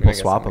 Okay. People I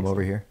guess swap that them makes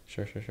over sense.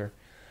 here. Sure.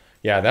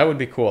 Yeah, that would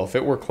be cool. If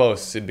it were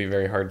close, it'd be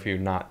very hard for you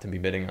not to be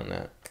bidding on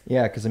that.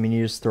 Yeah, because I mean,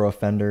 you just throw a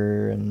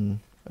fender and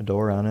a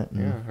door on it.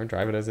 And Yeah, or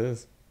drive it as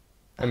is.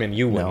 I mean,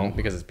 you wouldn't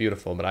because it's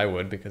beautiful, but I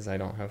would because I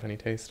don't have any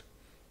taste.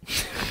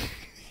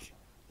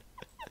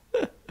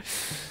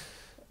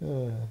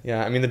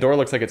 Yeah, I mean, the door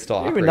looks like it's still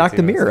You operates. would knock the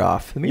even mirror so-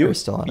 off. The mirror's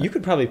still on You it.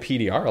 could probably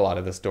PDR a lot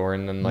of this door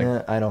and then like...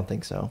 Nah, I don't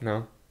think so.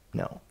 No?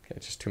 No. Okay,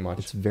 it's just too much.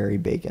 It's very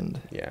baconed.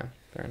 Yeah,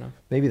 fair enough.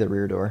 Maybe the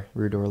rear door.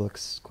 Rear door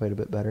looks quite a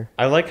bit better.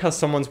 I like how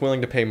someone's willing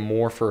to pay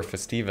more for a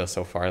Festiva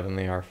so far than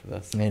they are for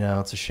this. I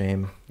know, it's a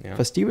shame. Yeah.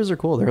 Festivas are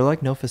cool. There are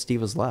like no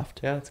Festivas left.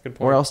 Yeah, that's a good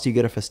point. Where else do you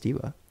get a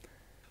Festiva?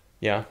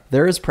 Yeah.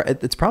 There is.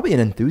 It's probably an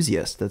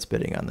enthusiast that's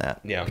bidding on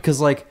that. Yeah. Because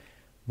like,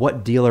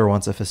 what dealer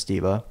wants a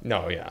Festiva?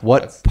 No, yeah.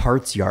 What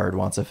parts yard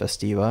wants a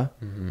Festiva?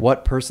 Mm-hmm.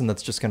 What person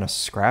that's just gonna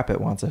scrap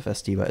it wants a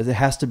Festiva? It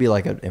has to be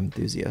like an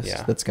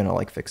enthusiast that's gonna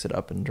like fix it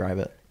up and drive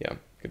it. Yeah,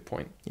 good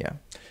point. Yeah.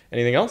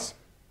 Anything else?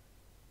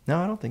 No,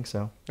 I don't think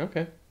so.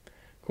 Okay,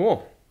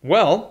 cool.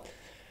 Well,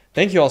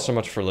 thank you all so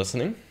much for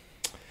listening.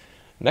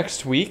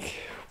 Next week,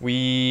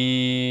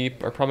 we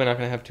are probably not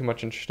going to have too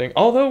much interesting,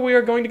 although we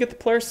are going to get the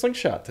Polaris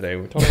Slingshot today.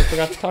 We totally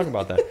forgot to talk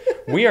about that.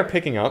 We are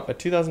picking up a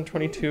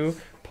 2022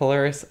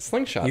 Polaris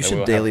Slingshot. You that we should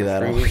will daily have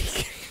for that all free.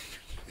 week.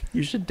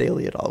 You should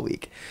daily it all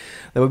week.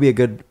 That would be a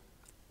good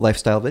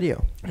lifestyle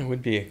video. It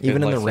would be. A good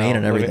Even in the lifestyle, rain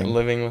and everything.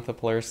 Living with a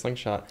Polaris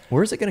Slingshot.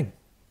 Where is it gonna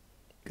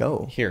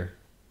go? Here.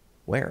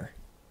 Where?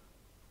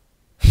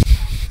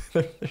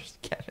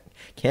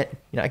 Can't.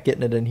 You're not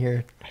getting it in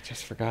here. I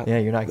just forgot. Yeah,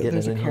 you're not that getting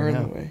there's it in a car here in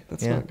now. the way.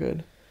 That's Yeah. not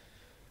good.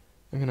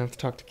 I'm going to have to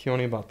talk to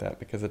Keone about that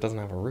because it doesn't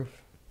have a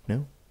roof.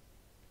 No.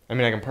 I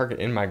mean, I can park it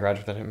in my garage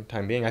for the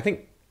time being. I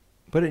think...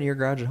 Put it in your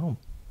garage at home.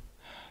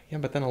 Yeah,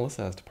 but then Alyssa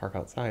has to park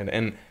outside.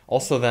 And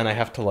also then I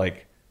have to,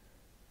 like...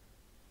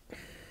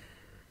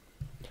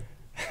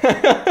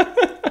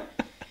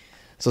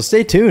 So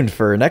stay tuned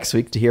for next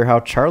week to hear how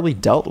Charlie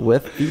dealt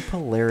with the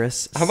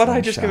Polaris How about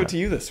I just give Slingshot. it to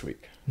you this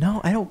week? No,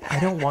 I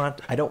don't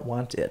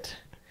want it.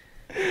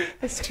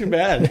 That's too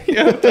bad. You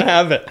have to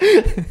have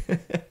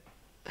it.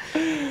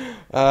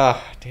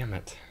 Damn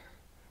it.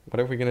 What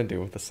are we going to do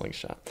with the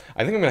Slingshot? I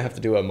think I'm going to have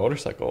to do a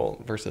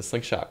motorcycle versus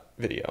Slingshot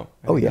video.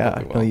 Oh,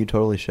 yeah. No, you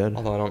totally should.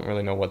 Although I don't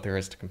really know what there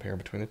is to compare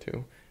between the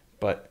two.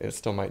 But it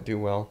still might do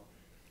well.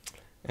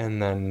 And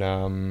then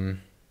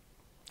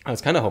I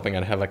was kind of hoping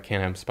I'd have a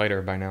Can-Am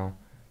Spyder by now.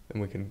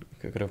 And we could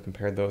have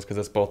compared those because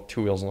it's both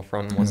 2 wheels on the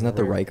front and one Isn't that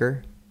the rear.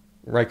 Riker?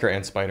 Riker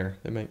and Spyder.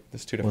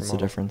 There's 2 different What's models. the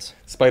difference?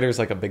 Spider's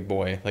like a big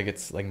boy. Like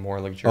it's like more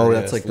luxurious. Oh,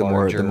 that's like the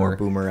more larger,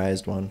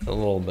 boomerized one. A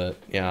little bit.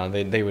 Yeah,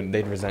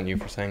 they'd resent you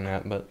for saying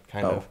that, but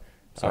kind of.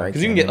 Sorry.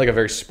 Because you can get like a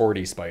very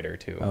sporty Spyder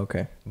too.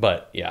 Okay.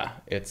 But yeah,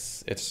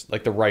 it's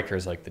like the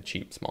Riker's like the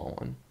cheap small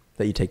one.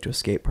 That you take to a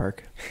skate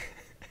park.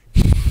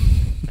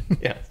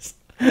 Yes.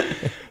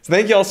 So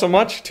thank you all so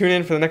much. Tune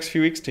in for the next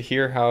few weeks to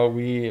hear how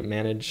we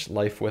manage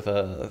life with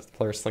a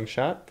Polaris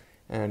Slingshot.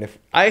 And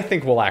I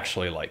think we'll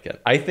actually like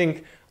it.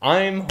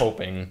 I'm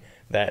hoping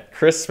that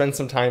Chris spends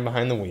some time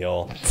behind the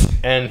wheel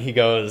and he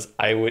goes,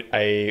 I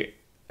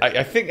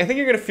think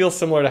you're gonna feel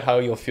similar to how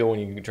you'll feel when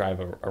you drive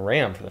a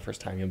Ram for the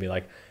first time. You'll be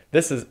like,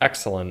 this is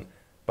excellent,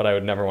 but I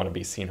would never want to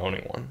be seen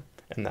owning one.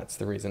 And that's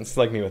the reason. It's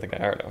like me with a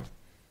Gallardo.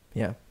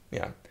 Yeah.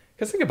 Yeah.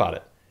 Because think about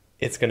it.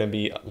 It's gonna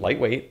be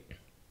lightweight,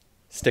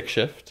 stick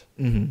shift,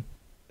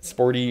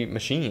 sporty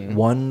machine.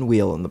 One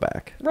wheel in the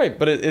back. Right,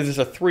 but it is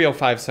a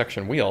 305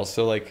 section wheel,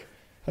 so like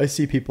I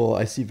see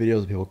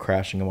videos of people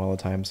crashing them all the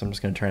time, so I'm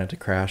just gonna try not to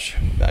crash.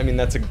 I mean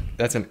that's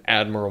an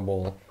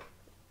admirable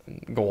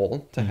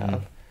goal to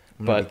have.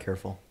 But be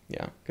careful.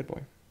 Yeah, good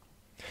boy.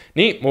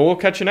 Neat. Well, we'll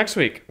catch you next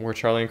week. We're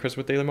Charlie and Chris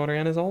with Daily Motor,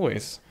 and as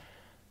always,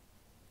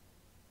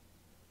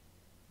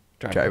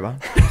 drive on.